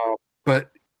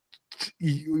but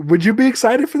would you be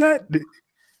excited for that?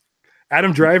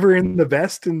 Adam Driver in the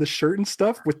vest and the shirt and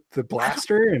stuff with the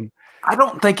blaster, and I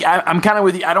don't think I'm kind of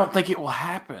with you. I don't think it will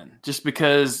happen just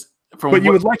because. But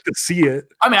you would like to see it.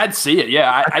 I mean, I'd see it.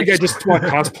 Yeah, I just want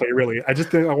cosplay. Really, I just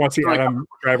think I want to see Adam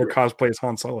Driver cosplay as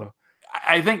Han Solo.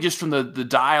 I think just from the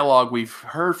dialogue we've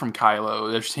heard from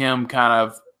Kylo, there's him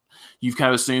you've kind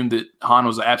of assumed that Han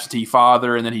was an absentee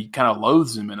father, and then he kind of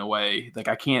loathes him in a way. Like,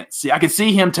 I can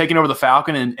see him taking over the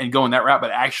Falcon and going that route,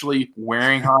 but actually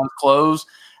wearing Han's clothes,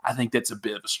 I think that's a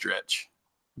bit of a stretch.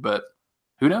 But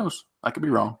who knows? I could be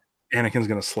wrong. Anakin's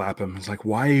going to slap him. He's like,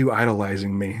 why are you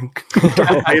idolizing me?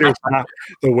 Darth Vader's not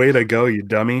the way to go, you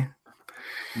dummy.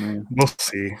 We'll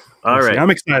see. All right.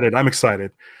 I'm excited.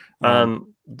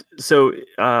 So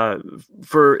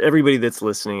for everybody that's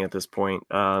listening at this point,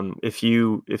 if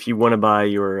you want to buy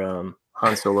your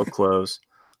Han Solo clothes,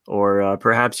 or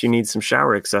perhaps you need some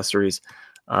shower accessories,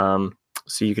 so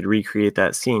you could recreate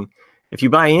that scene. If you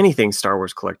buy anything Star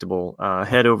Wars collectible,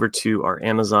 head over to our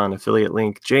Amazon affiliate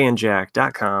link,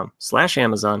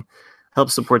 jandjack.com/Amazon.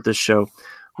 Help support this show.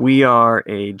 We are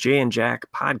a Jay and Jack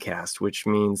podcast, which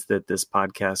means that this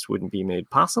podcast wouldn't be made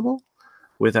possible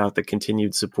without the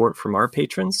continued support from our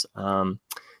patrons. You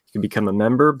can become a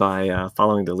member by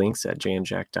following the links at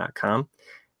jayandjack.com.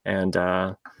 And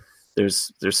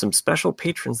there's some special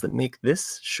patrons that make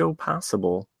this show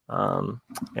possible.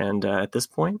 At this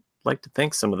point, I'd like to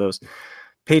thank some of those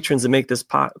patrons that make this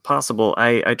possible.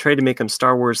 I try to make them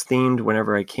Star Wars themed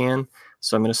whenever I can.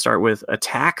 So I'm going to start with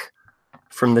Attack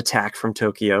from the Tack from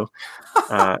Tokyo.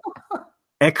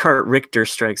 Eckhart Richter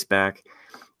strikes back.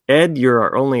 Ed, you're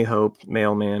our only hope,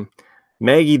 mailman.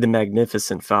 Maggie, the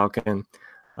Magnificent Falcon.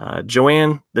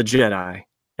 Joanne, the Jedi.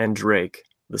 And Drake,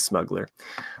 the Smuggler.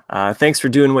 Thanks for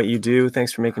doing what you do.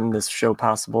 Thanks for making this show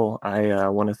possible. I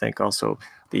want to thank also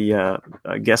the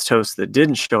guest hosts that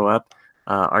didn't show up,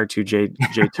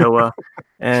 R2J Toa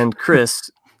and Chris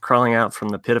crawling out from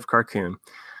the pit of Carcoon.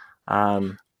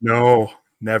 No,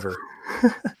 never.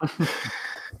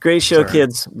 Great show,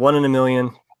 kids. 1 in a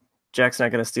million. Jack's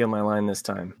not going to steal my line this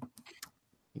time.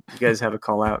 You guys have a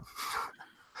call out?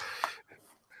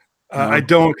 I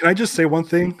don't. Can I just say one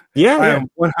thing? Yeah. I am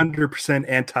 100%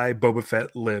 anti Boba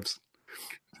Fett lives.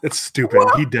 It's stupid.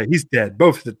 What? He's dead.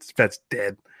 Boba Fett's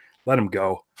dead. Let him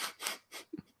go.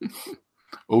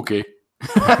 Okay.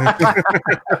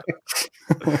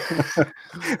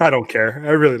 I don't care.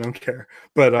 I really don't care.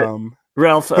 But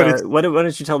Ralph, why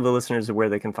don't you tell the listeners where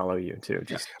they can follow you too?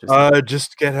 Just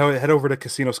head over to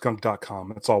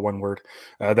casinoskunk.com. That's all one word.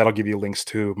 That'll give you links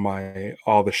to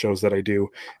all the shows that I do,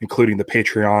 including the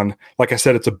Patreon. Like I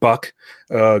said, it's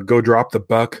 $1. Go drop the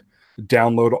 $1.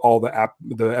 Download all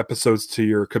the episodes to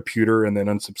your computer and then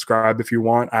unsubscribe if you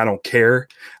want. I don't care.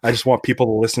 I just want people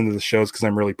to listen to the shows because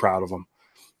I'm really proud of them.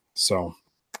 So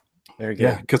very good.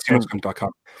 Yeah,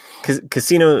 casinoskunk.com.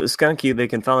 Casino Skunk, they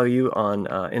can follow you on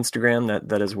Instagram.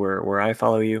 That is where I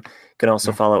follow you. You can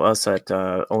also follow us at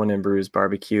Owen and Brews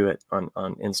BBQ on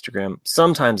Instagram.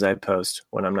 Sometimes I post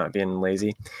when I'm not being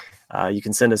lazy. You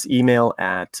can send us email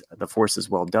at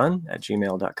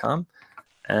theforceswelldone@gmail.com.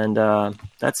 And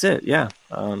that's it. Yeah.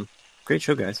 Great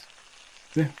show, guys.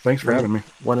 Yeah. Thanks for having me.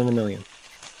 1 in a million.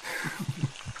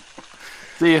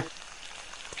 See ya.